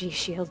energy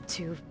shield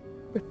to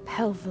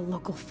repel the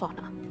local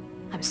fauna.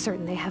 I'm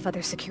certain they have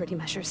other security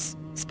measures.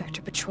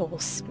 Spectre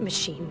patrols,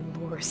 machine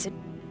wars. It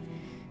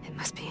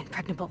must be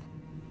impregnable.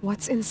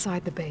 What's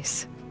inside the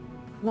base?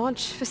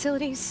 Launch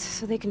facilities,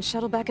 so they can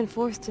shuttle back and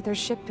forth to their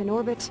ship in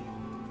orbit.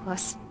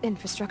 Plus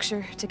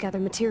infrastructure to gather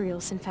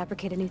materials and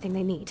fabricate anything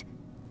they need.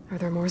 Are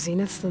there more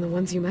Zeniths than the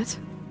ones you met?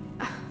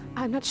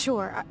 I'm not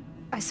sure.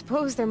 I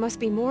suppose there must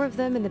be more of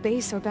them in the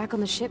base or back on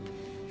the ship.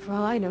 For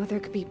all I know, there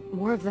could be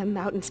more of them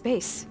out in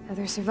space,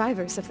 other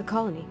survivors of the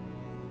colony.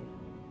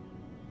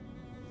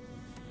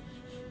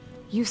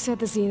 You said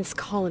the Zenith's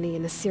colony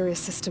in the Sirius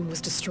system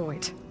was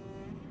destroyed.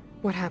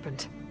 What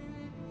happened?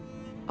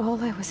 All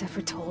I was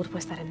ever told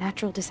was that a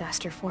natural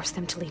disaster forced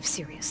them to leave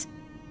Sirius.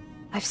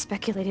 I've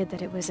speculated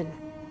that it was an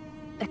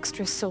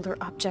extrasolar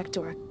object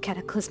or a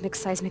cataclysmic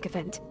seismic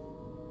event.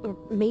 Or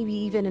maybe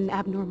even an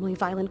abnormally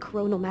violent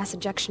coronal mass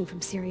ejection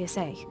from Sirius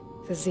A.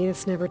 The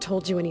Zeniths never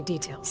told you any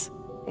details.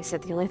 They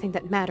said the only thing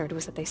that mattered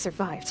was that they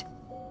survived.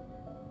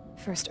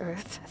 First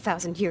Earth,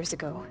 1,000 years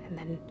ago, and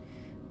then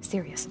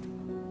Sirius.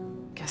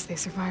 Guess they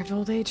survived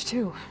old age,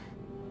 too.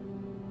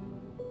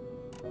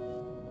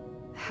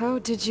 How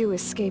did you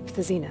escape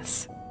the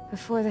Zeniths?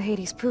 Before the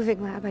Hades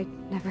Proving Lab, I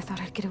never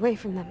thought I'd get away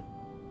from them.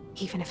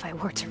 Even if I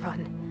were to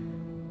run,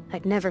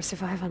 I'd never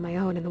survive on my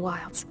own in the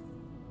wilds.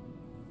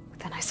 But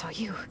then I saw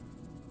you.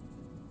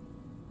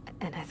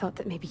 And I thought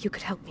that maybe you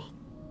could help me.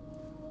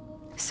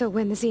 So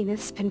when the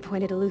Zeniths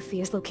pinpointed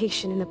Eluthia's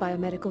location in the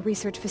biomedical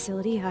research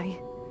facility, I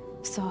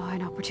saw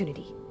an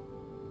opportunity.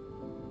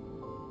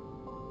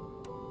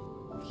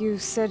 You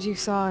said you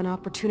saw an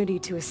opportunity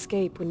to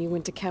escape when you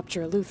went to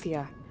capture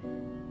Eluthia.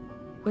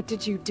 What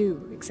did you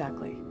do,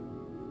 exactly?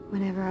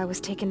 Whenever I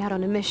was taken out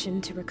on a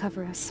mission to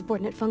recover a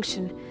subordinate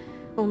function,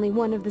 only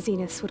one of the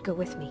Zeniths would go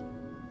with me.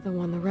 The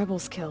one the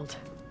rebels killed,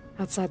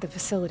 outside the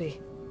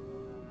facility.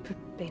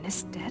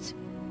 Bane's dead?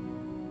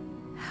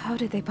 How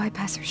did they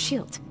bypass her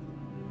shield?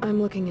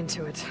 I'm looking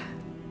into it.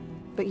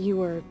 But you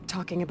were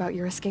talking about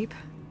your escape?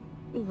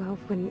 Well,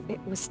 when it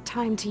was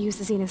time to use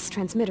the Zenith's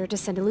transmitter to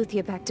send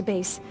Aletheia back to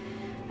base,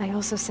 I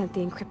also sent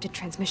the encrypted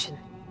transmission.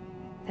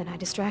 Then I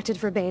distracted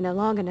Verbena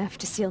long enough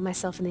to seal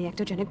myself in the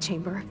ectogenic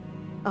chamber,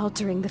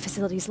 altering the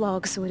facility's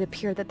log so it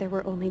appeared that there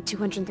were only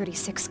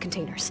 236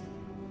 containers.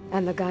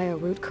 And the Gaia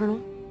root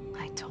kernel?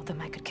 I told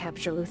them I could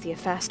capture Aletheia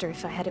faster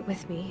if I had it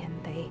with me,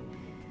 and they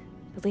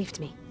believed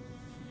me.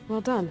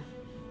 Well done.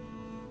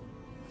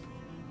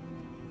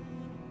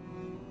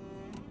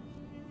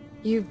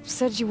 You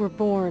said you were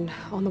born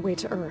on the way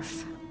to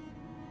Earth.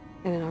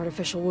 In an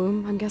artificial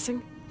womb, I'm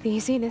guessing? The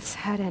Zeniths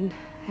had an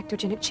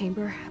ectogenic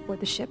chamber aboard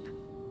the ship.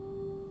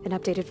 An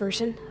updated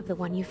version of the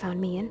one you found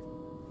me in.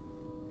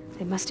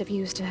 They must have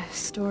used a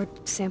stored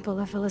sample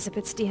of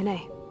Elizabeth's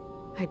DNA.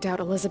 I doubt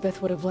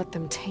Elizabeth would have let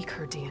them take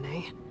her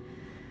DNA.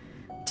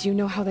 Do you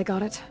know how they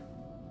got it?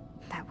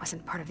 That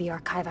wasn't part of the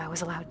archive I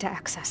was allowed to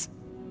access.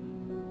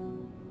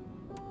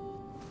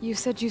 You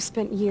said you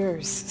spent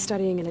years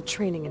studying in a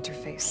training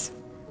interface.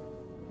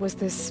 Was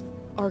this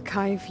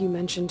archive you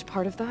mentioned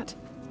part of that?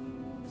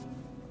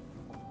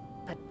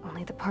 But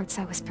only the parts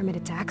I was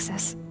permitted to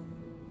access.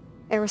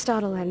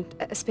 Aristotle and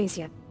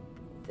Aspasia,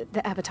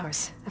 the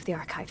avatars of the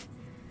archive,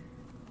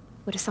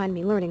 would assign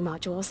me learning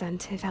modules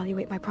and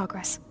evaluate my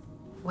progress.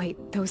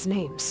 Wait, those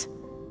names.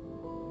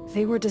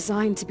 They were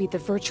designed to be the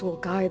virtual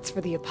guides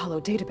for the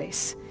Apollo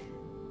database,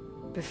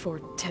 before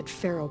Ted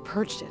Faro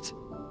purged it.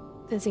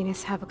 The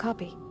Zeniths have a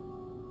copy.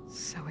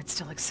 So it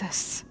still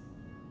exists.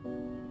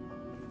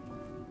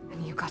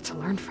 And you got to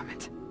learn from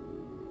it.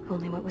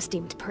 Only what was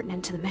deemed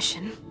pertinent to the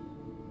mission.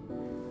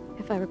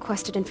 If I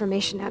requested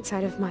information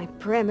outside of my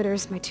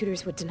parameters, my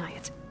tutors would deny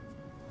it.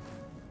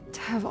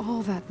 To have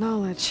all that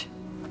knowledge,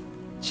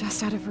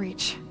 just out of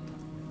reach.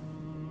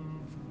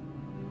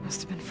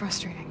 Must have been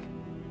frustrating.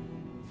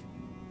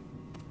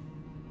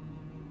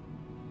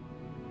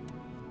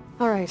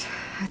 Alright,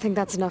 I think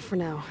that's enough for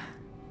now.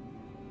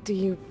 Do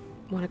you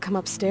want to come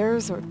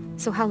upstairs, or...?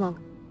 So how long?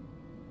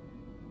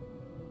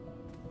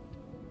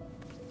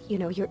 You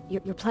know, your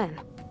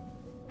plan.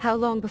 How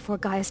long before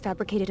Gaia's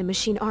fabricated a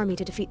machine army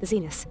to defeat the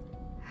Zeniths?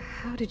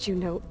 How did you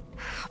know?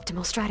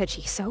 Optimal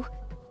strategy, so?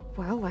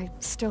 Well, I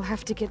still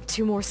have to get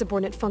 2 more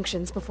subordinate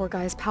functions before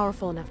Gaia's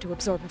powerful enough to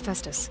absorb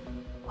Hephaestus.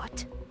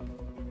 What?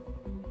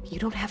 You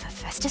don't have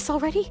Hephaestus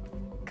already?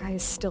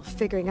 Gaia's still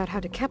figuring out how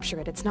to capture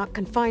it. It's not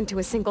confined to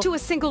a single... To a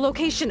single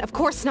location! Of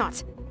course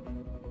not!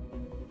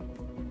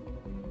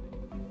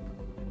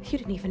 You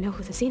didn't even know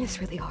who the Zeniths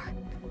really are.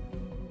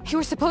 You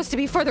were supposed to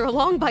be further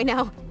along by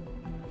now!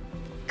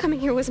 Coming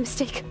here was a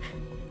mistake.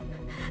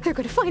 They're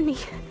gonna find me.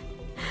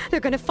 They're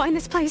gonna find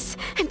this place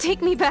and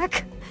take me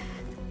back.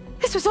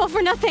 This was all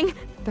for nothing!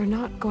 They're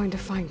not going to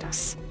find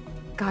us.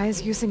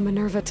 Gaia's using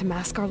Minerva to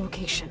mask our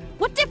location.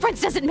 What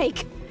difference does it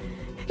make?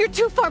 You're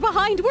too far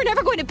behind! We're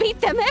never going to beat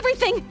them!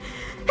 Everything!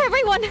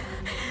 Everyone!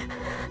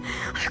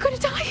 They're gonna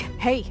die!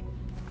 Hey!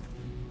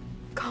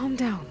 Calm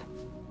down.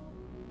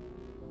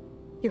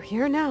 You're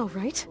here now,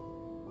 right?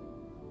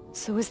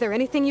 So is there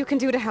anything you can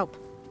do to help?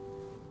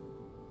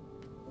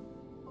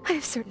 I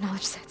have certain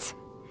knowledge sets.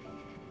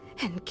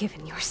 And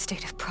given your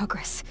state of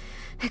progress,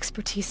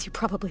 expertise you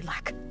probably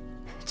lack.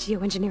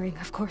 Geoengineering,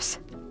 of course.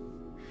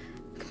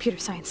 Computer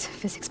science,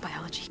 physics,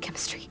 biology,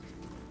 chemistry.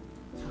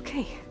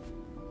 Okay.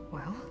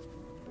 Well,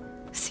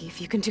 see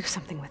if you can do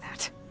something with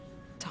that.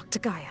 Talk to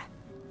Gaia.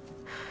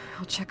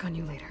 I'll check on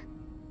you later.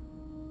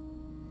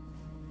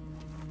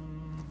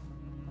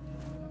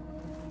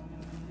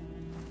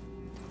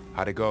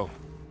 How'd it go?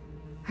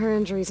 Her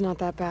injury's not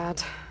that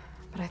bad,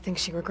 but I think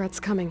she regrets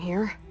coming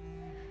here.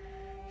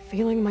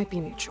 Feeling might be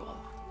mutual.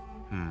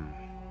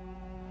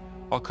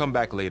 I'll come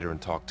back later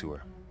and talk to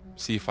her.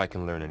 See if I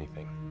can learn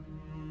anything.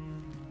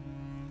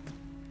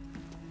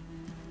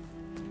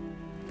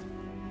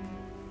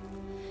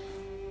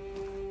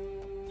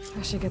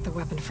 I should get the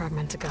weapon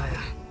fragment to Gaia.